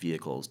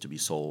vehicles to be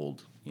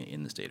sold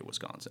in the state of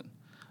Wisconsin.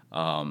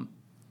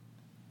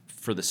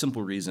 For the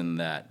simple reason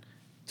that,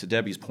 to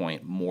Debbie's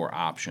point, more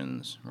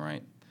options,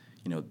 right?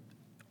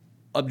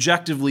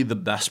 Objectively the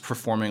best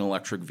performing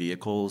electric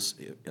vehicles,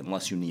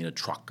 unless you need a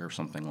truck or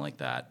something like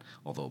that,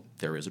 although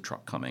there is a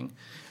truck coming,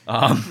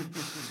 are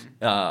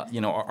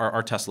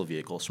Tesla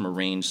vehicles from a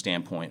range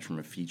standpoint, from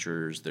a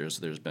features. There's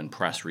been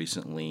press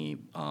recently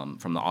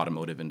from the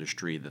automotive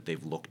industry that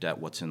they've looked at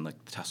what's in the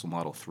Tesla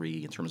Model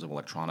 3 in terms of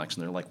electronics,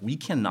 and they're like, we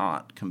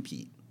cannot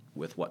compete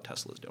with what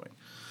Tesla is doing.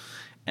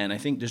 And I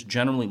think just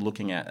generally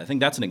looking at, I think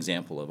that's an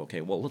example of,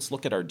 okay, well, let's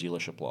look at our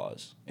dealership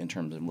laws in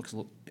terms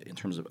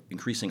of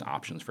increasing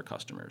options for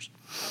customers,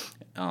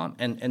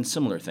 and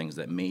similar things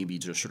that may be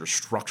just sort of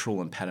structural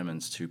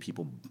impediments to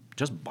people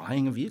just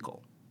buying a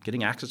vehicle,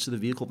 getting access to the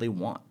vehicle they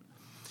want.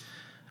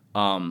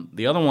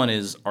 The other one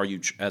is, are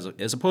you,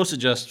 as opposed to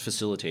just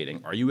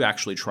facilitating, are you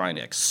actually trying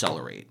to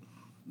accelerate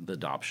the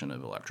adoption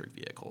of electric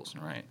vehicles,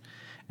 right?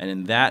 And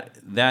in that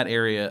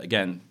area,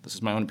 again, this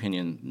is my own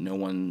opinion, no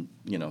one,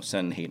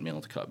 send hate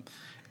mail to Cub,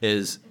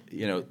 is,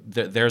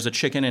 there's a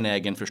chicken and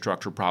egg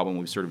infrastructure problem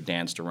we've sort of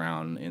danced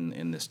around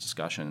in this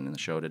discussion in the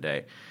show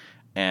today.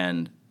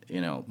 And,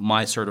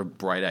 my sort of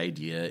bright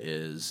idea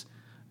is,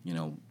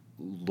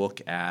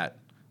 look at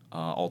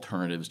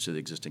alternatives to the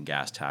existing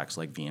gas tax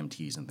like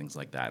VMTs and things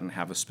like that, and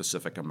have a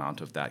specific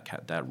amount of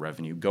that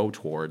revenue go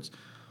towards,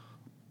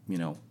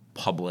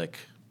 public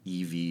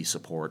EV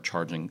support,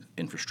 charging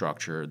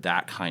infrastructure,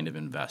 that kind of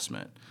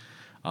investment.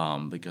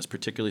 Because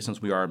particularly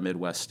since we are a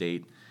Midwest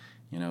state,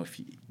 if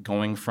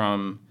going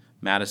from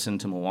Madison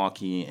to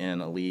Milwaukee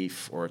in a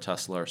Leaf or a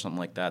Tesla or something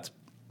like that's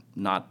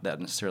not that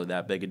necessarily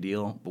that big a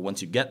deal. But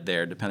once you get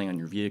there, depending on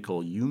your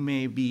vehicle, you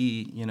may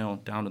be,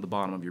 down to the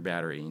bottom of your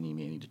battery and you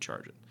may need to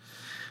charge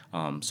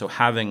it. So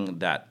having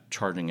that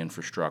charging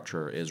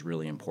infrastructure is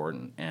really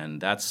important,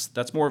 and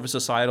that's more of a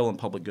societal and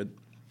public good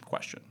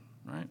question,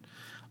 right?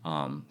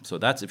 So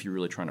that's if you're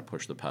really trying to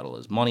push the pedal,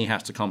 is money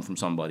has to come from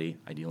somebody,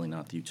 ideally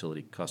not the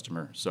utility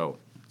customer. So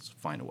let's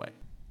find a way.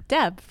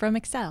 Deb from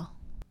Excel.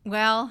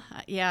 Well,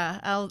 yeah,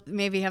 I'll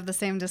maybe have the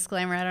same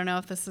disclaimer. I don't know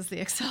if this is the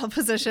Excel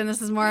position.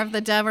 This is more of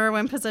the Deb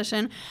Irwin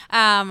position.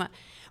 But,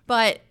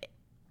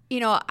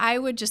 I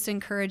would just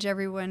encourage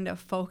everyone to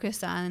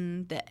focus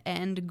on the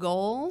end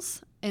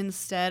goals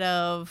instead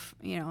of,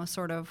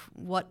 sort of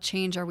what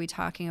change are we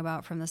talking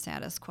about from the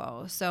status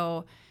quo.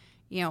 So,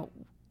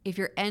 if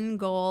your end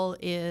goal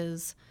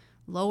is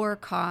lower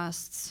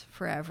costs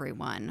for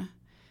everyone,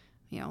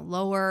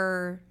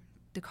 lower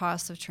the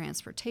cost of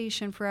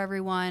transportation for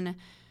everyone,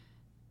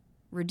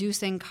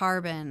 reducing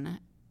carbon,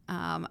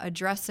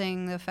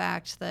 addressing the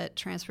fact that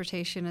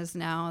transportation is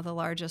now the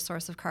largest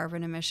source of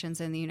carbon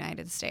emissions in the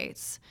United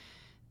States.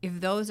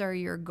 If those are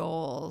your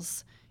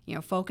goals,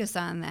 focus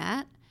on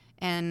that.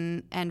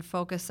 And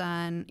focus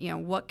on,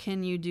 what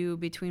can you do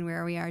between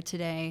where we are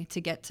today to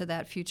get to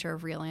that future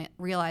of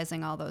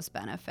realizing all those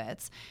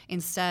benefits,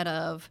 instead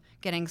of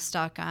getting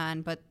stuck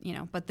on, but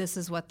this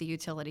is what the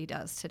utility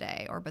does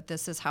today, or but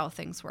this is how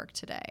things work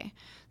today.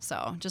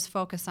 So just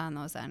focus on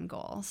those end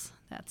goals.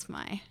 That's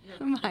my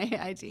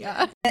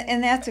idea.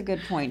 And that's a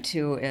good point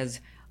too, is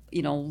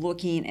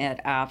looking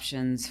at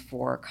options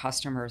for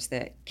customers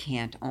that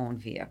can't own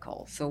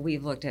vehicles. So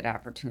we've looked at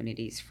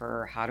opportunities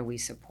for how do we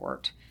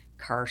support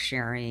car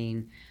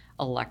sharing,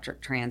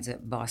 electric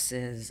transit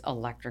buses,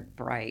 electric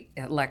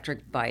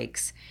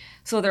bikes.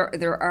 So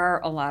there are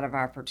a lot of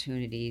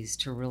opportunities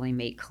to really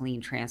make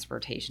clean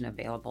transportation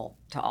available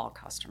to all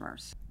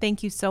customers.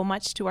 Thank you so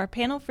much to our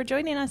panel for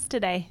joining us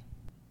today.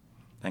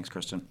 Thanks,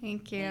 Kristen.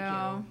 Thank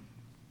you.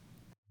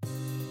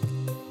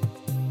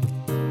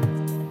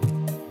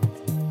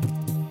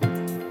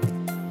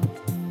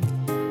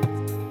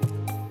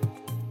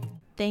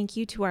 Thank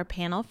you to our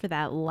panel for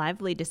that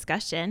lively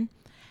discussion.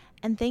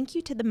 And thank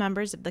you to the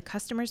members of the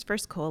Customers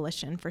First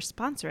Coalition for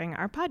sponsoring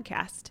our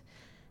podcast.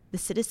 The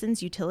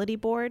Citizens Utility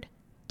Board,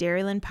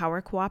 Dairyland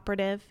Power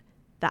Cooperative,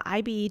 the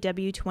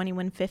IBEW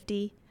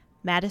 2150,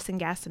 Madison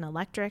Gas and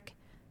Electric,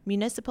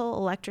 Municipal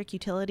Electric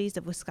Utilities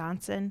of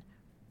Wisconsin,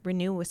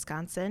 Renew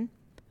Wisconsin,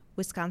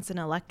 Wisconsin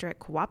Electric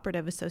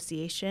Cooperative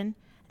Association,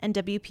 and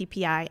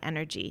WPPI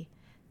Energy.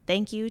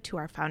 Thank you to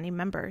our founding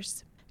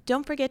members.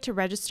 Don't forget to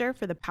register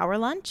for the Power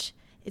Lunch.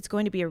 It's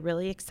going to be a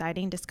really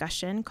exciting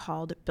discussion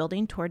called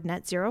Building Toward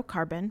Net Zero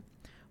Carbon.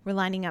 We're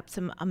lining up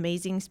some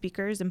amazing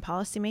speakers and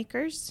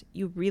policymakers.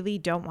 You really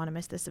don't want to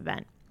miss this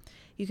event.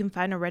 You can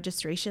find a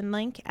registration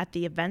link at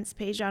the events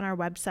page on our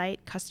website,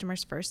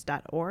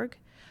 customersfirst.org.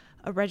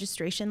 A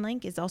registration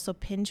link is also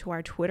pinned to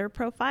our Twitter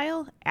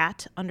profile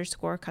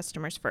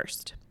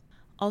 @_customersfirst.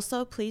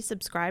 Also, please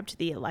subscribe to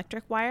the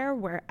Electric Wire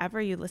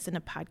wherever you listen to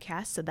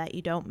podcasts so that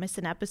you don't miss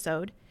an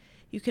episode.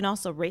 You can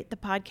also rate the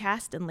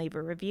podcast and leave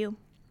a review.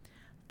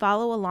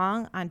 Follow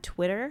along on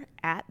Twitter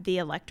 @The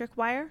Electric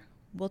Wire.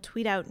 We'll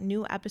tweet out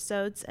new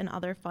episodes and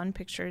other fun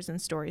pictures and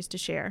stories to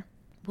share.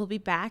 We'll be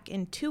back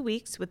in 2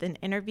 weeks with an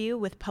interview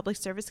with Public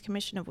Service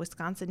Commission of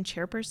Wisconsin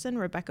Chairperson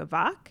Rebecca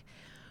Vach.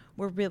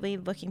 We're really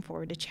looking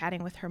forward to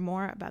chatting with her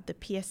more about the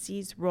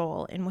PSC's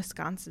role in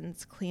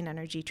Wisconsin's clean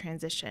energy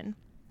transition.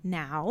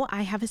 Now,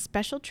 I have a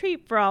special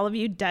treat for all of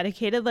you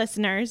dedicated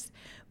listeners.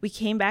 We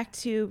came back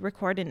to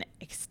record an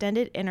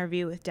extended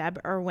interview with Deb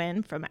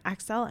Irwin from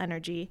Xcel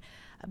Energy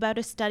about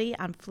a study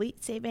on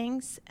fleet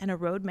savings and a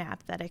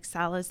roadmap that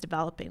Xcel is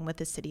developing with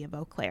the city of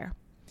Eau Claire.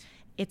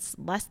 It's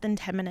less than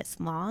 10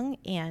 minutes long,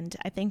 and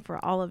I think for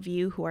all of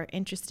you who are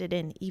interested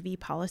in EV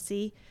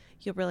policy,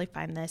 you'll really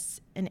find this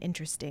an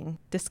interesting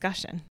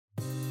discussion.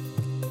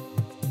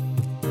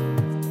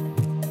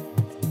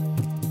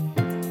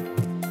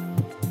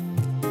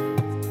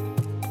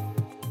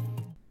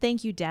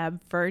 Thank you,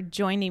 Deb, for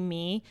joining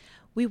me.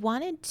 We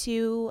wanted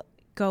to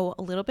go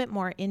a little bit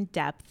more in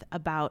depth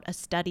about a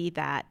study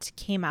that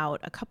came out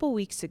a couple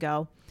weeks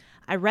ago.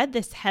 I read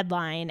this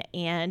headline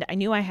and I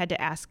knew I had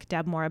to ask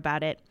Deb more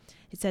about it.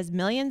 It says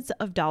millions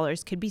of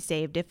dollars could be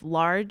saved if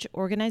large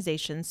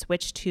organizations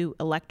switch to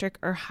electric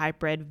or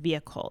hybrid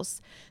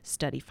vehicles,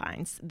 study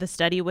finds. The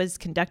study was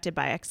conducted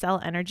by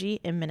Xcel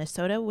Energy in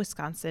Minnesota,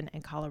 Wisconsin,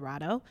 and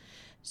Colorado.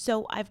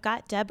 So I've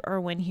got Deb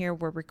Irwin here.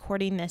 We're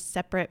recording this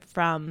separate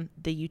from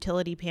the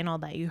utility panel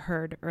that you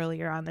heard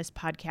earlier on this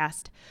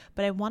podcast,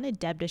 but I wanted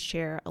Deb to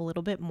share a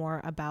little bit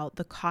more about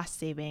the cost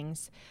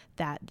savings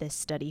that this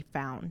study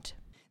found.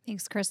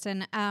 Thanks,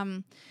 Kristen.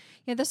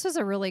 This was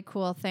a really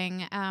cool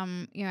thing.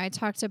 I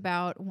talked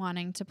about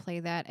wanting to play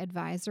that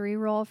advisory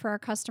role for our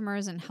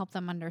customers and help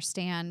them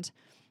understand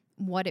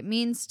what it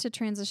means to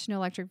transition to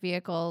electric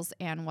vehicles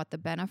and what the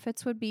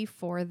benefits would be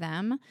for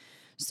them.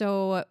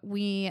 So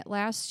we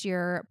last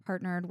year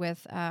partnered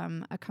with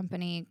a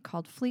company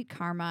called Fleet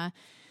Karma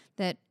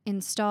that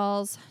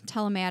installs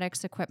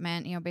telematics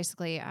equipment,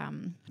 basically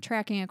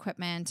tracking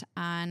equipment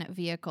on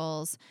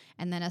vehicles,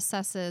 and then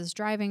assesses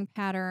driving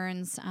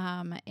patterns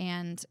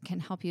and can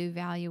help you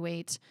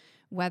evaluate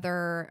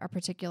whether a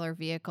particular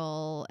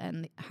vehicle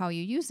and how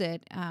you use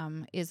it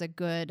is a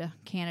good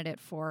candidate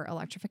for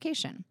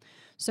electrification.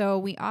 So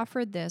we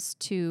offered this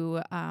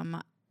to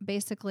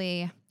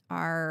basically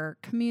our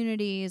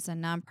communities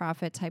and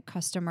nonprofit type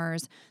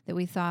customers that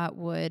we thought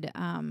would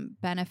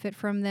benefit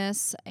from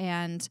this,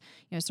 and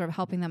sort of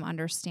helping them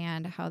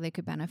understand how they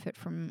could benefit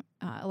from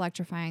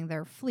electrifying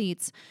their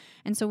fleets.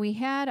 And so we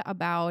had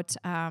about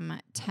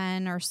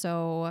 10 or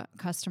so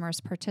customers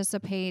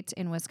participate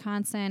in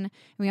Wisconsin. And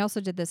we also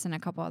did this in a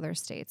couple other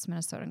states,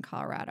 Minnesota and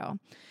Colorado.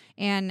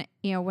 And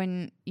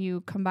when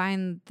you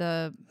combine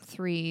the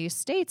 3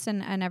 states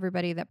and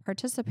everybody that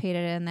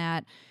participated in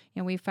that,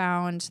 we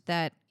found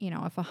that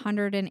if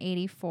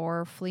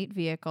 184 fleet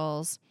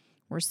vehicles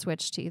were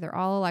switched to either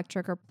all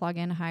electric or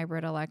plug-in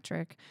hybrid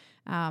electric,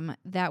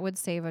 that would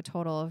save a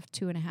total of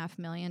 $2.5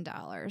 million,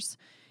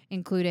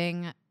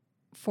 including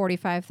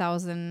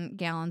 45,000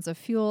 gallons of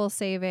fuel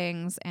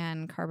savings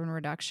and carbon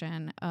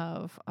reduction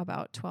of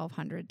about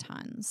 1,200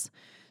 tons.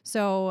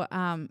 So,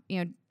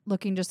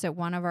 looking just at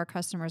one of our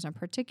customers in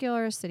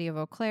particular, City of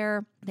Eau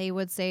Claire, they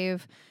would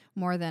save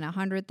more than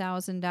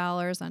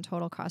 $100,000 on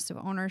total cost of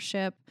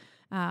ownership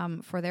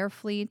for their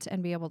fleet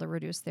and be able to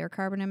reduce their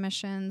carbon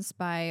emissions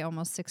by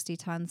almost 60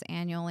 tons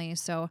annually.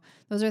 So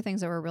those are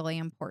things that were really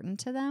important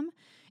to them.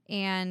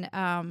 And,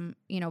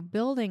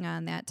 building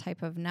on that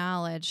type of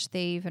knowledge,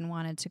 they even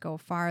wanted to go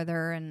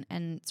farther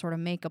and sort of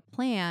make a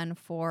plan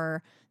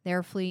for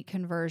their fleet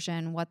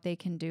conversion, what they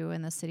can do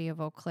in the city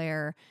of Eau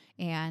Claire,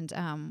 and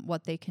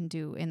what they can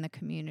do in the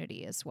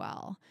community as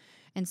well.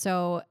 And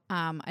so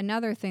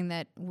another thing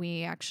that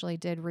we actually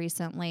did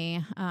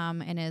recently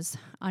and is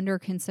under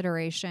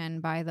consideration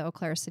by the Eau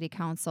Claire City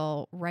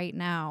Council right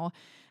now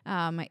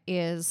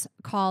is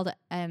called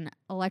an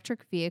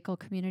electric vehicle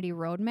community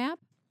roadmap.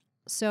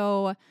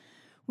 So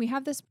we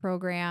have this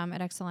program at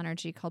Xcel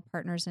Energy called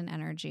Partners in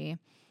Energy,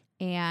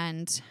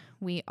 and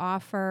we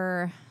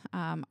offer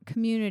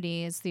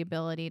communities the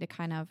ability to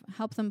kind of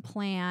help them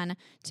plan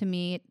to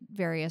meet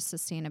various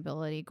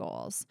sustainability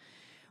goals.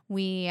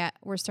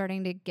 We're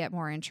starting to get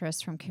more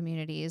interest from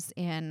communities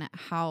in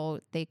how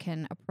they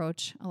can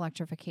approach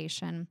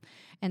electrification.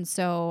 And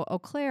so Eau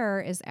Claire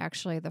is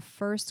actually the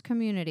first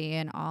community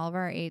in all of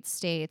our 8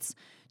 states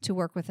to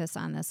work with us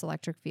on this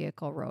electric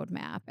vehicle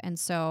roadmap. And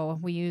so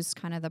we use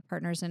kind of the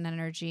Partners in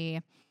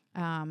Energy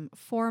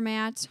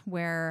format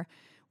where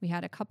we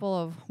had a couple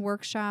of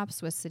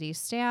workshops with city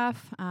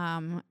staff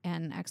and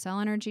Xcel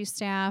Energy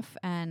staff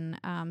and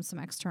some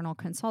external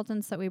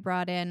consultants that we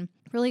brought in.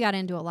 Really got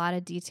into a lot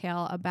of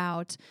detail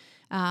about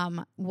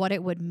what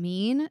it would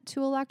mean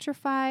to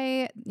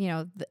electrify,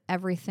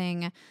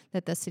 everything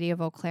that the city of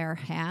Eau Claire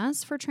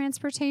has for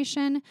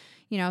transportation.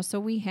 So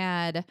we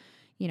had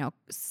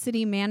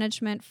city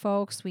management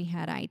folks, we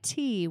had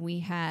IT, we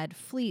had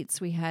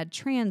fleets, we had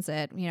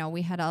transit,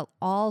 we had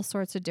all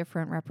sorts of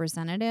different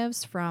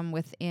representatives from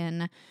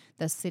within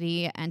the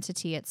city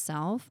entity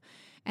itself.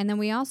 And then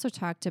we also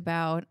talked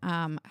about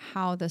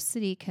how the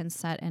city can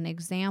set an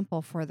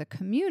example for the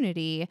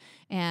community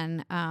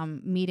and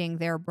meeting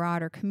their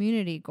broader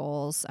community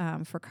goals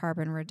for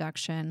carbon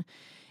reduction.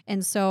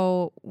 And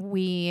so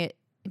we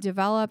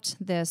developed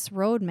this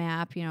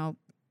roadmap,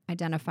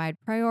 identified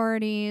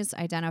priorities,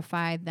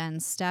 identified then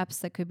steps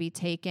that could be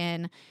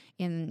taken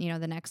in,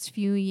 the next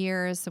few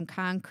years, some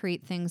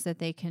concrete things that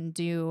they can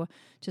do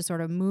to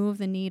sort of move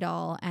the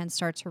needle and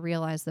start to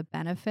realize the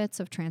benefits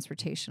of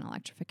transportation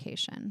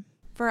electrification.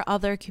 For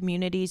other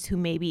communities who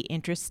may be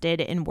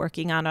interested in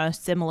working on a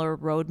similar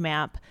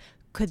roadmap,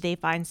 could they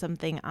find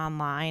something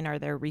online? Are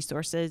there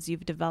resources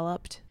you've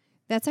developed?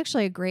 That's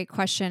actually a great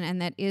question,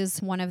 and that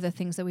is one of the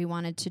things that we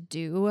wanted to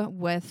do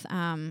with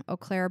Eau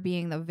Claire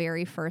being the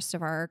very first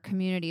of our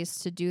communities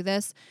to do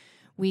this.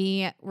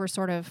 We were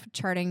sort of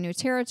charting new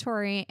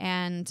territory,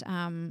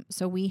 and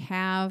so we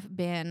have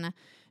been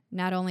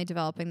not only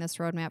developing this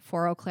roadmap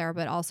for Eau Claire,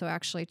 but also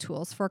actually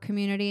tools for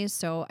communities.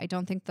 So I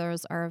don't think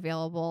those are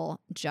available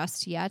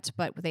just yet,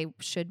 but they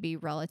should be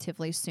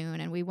relatively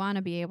soon. And we want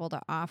to be able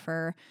to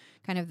offer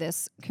kind of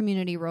this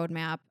community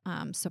roadmap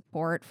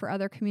support for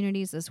other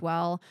communities as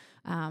well.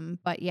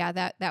 But yeah,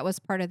 that was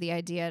part of the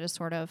idea, to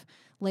sort of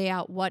lay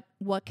out what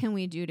can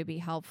we do to be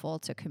helpful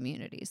to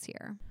communities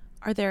here.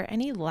 Are there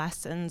any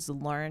lessons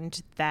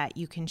learned that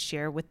you can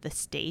share with the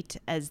state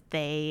as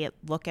they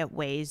look at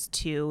ways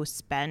to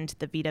spend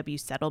the VW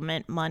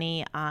settlement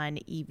money on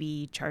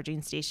EV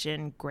charging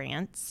station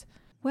grants?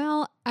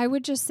 Well, I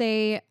would just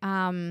say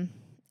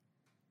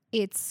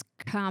it's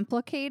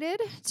complicated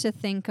to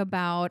think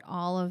about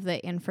all of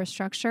the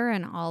infrastructure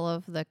and all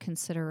of the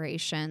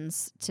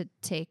considerations to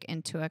take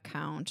into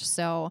account.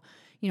 So,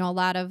 a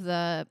lot of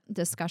the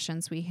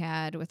discussions we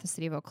had with the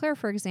city of Eau Claire,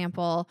 for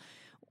example,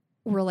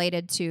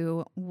 related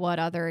to what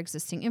other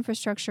existing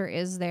infrastructure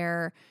is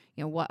there,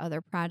 what other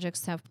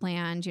projects have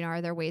planned,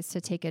 are there ways to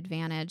take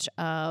advantage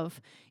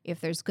of if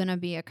there's going to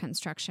be a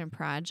construction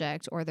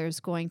project or there's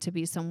going to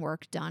be some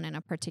work done in a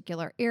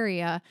particular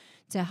area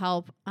to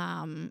help,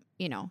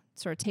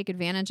 sort of take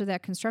advantage of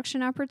that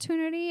construction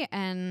opportunity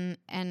and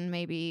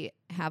maybe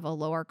have a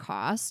lower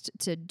cost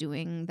to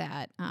doing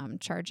that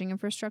charging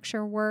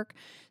infrastructure work.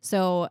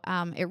 So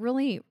it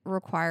really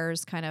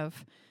requires kind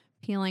of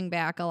peeling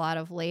back a lot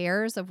of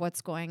layers of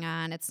what's going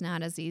on. It's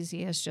not as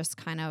easy as just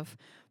kind of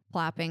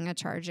plopping a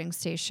charging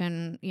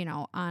station,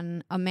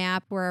 on a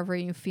map wherever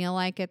you feel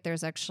like it.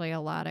 There's actually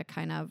a lot of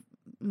kind of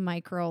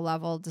micro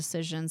level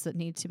decisions that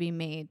need to be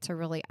made to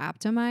really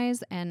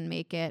optimize and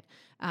make it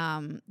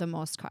the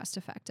most cost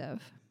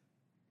effective.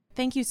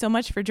 Thank you so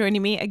much for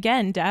joining me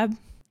again, Deb.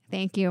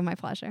 Thank you. My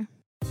pleasure.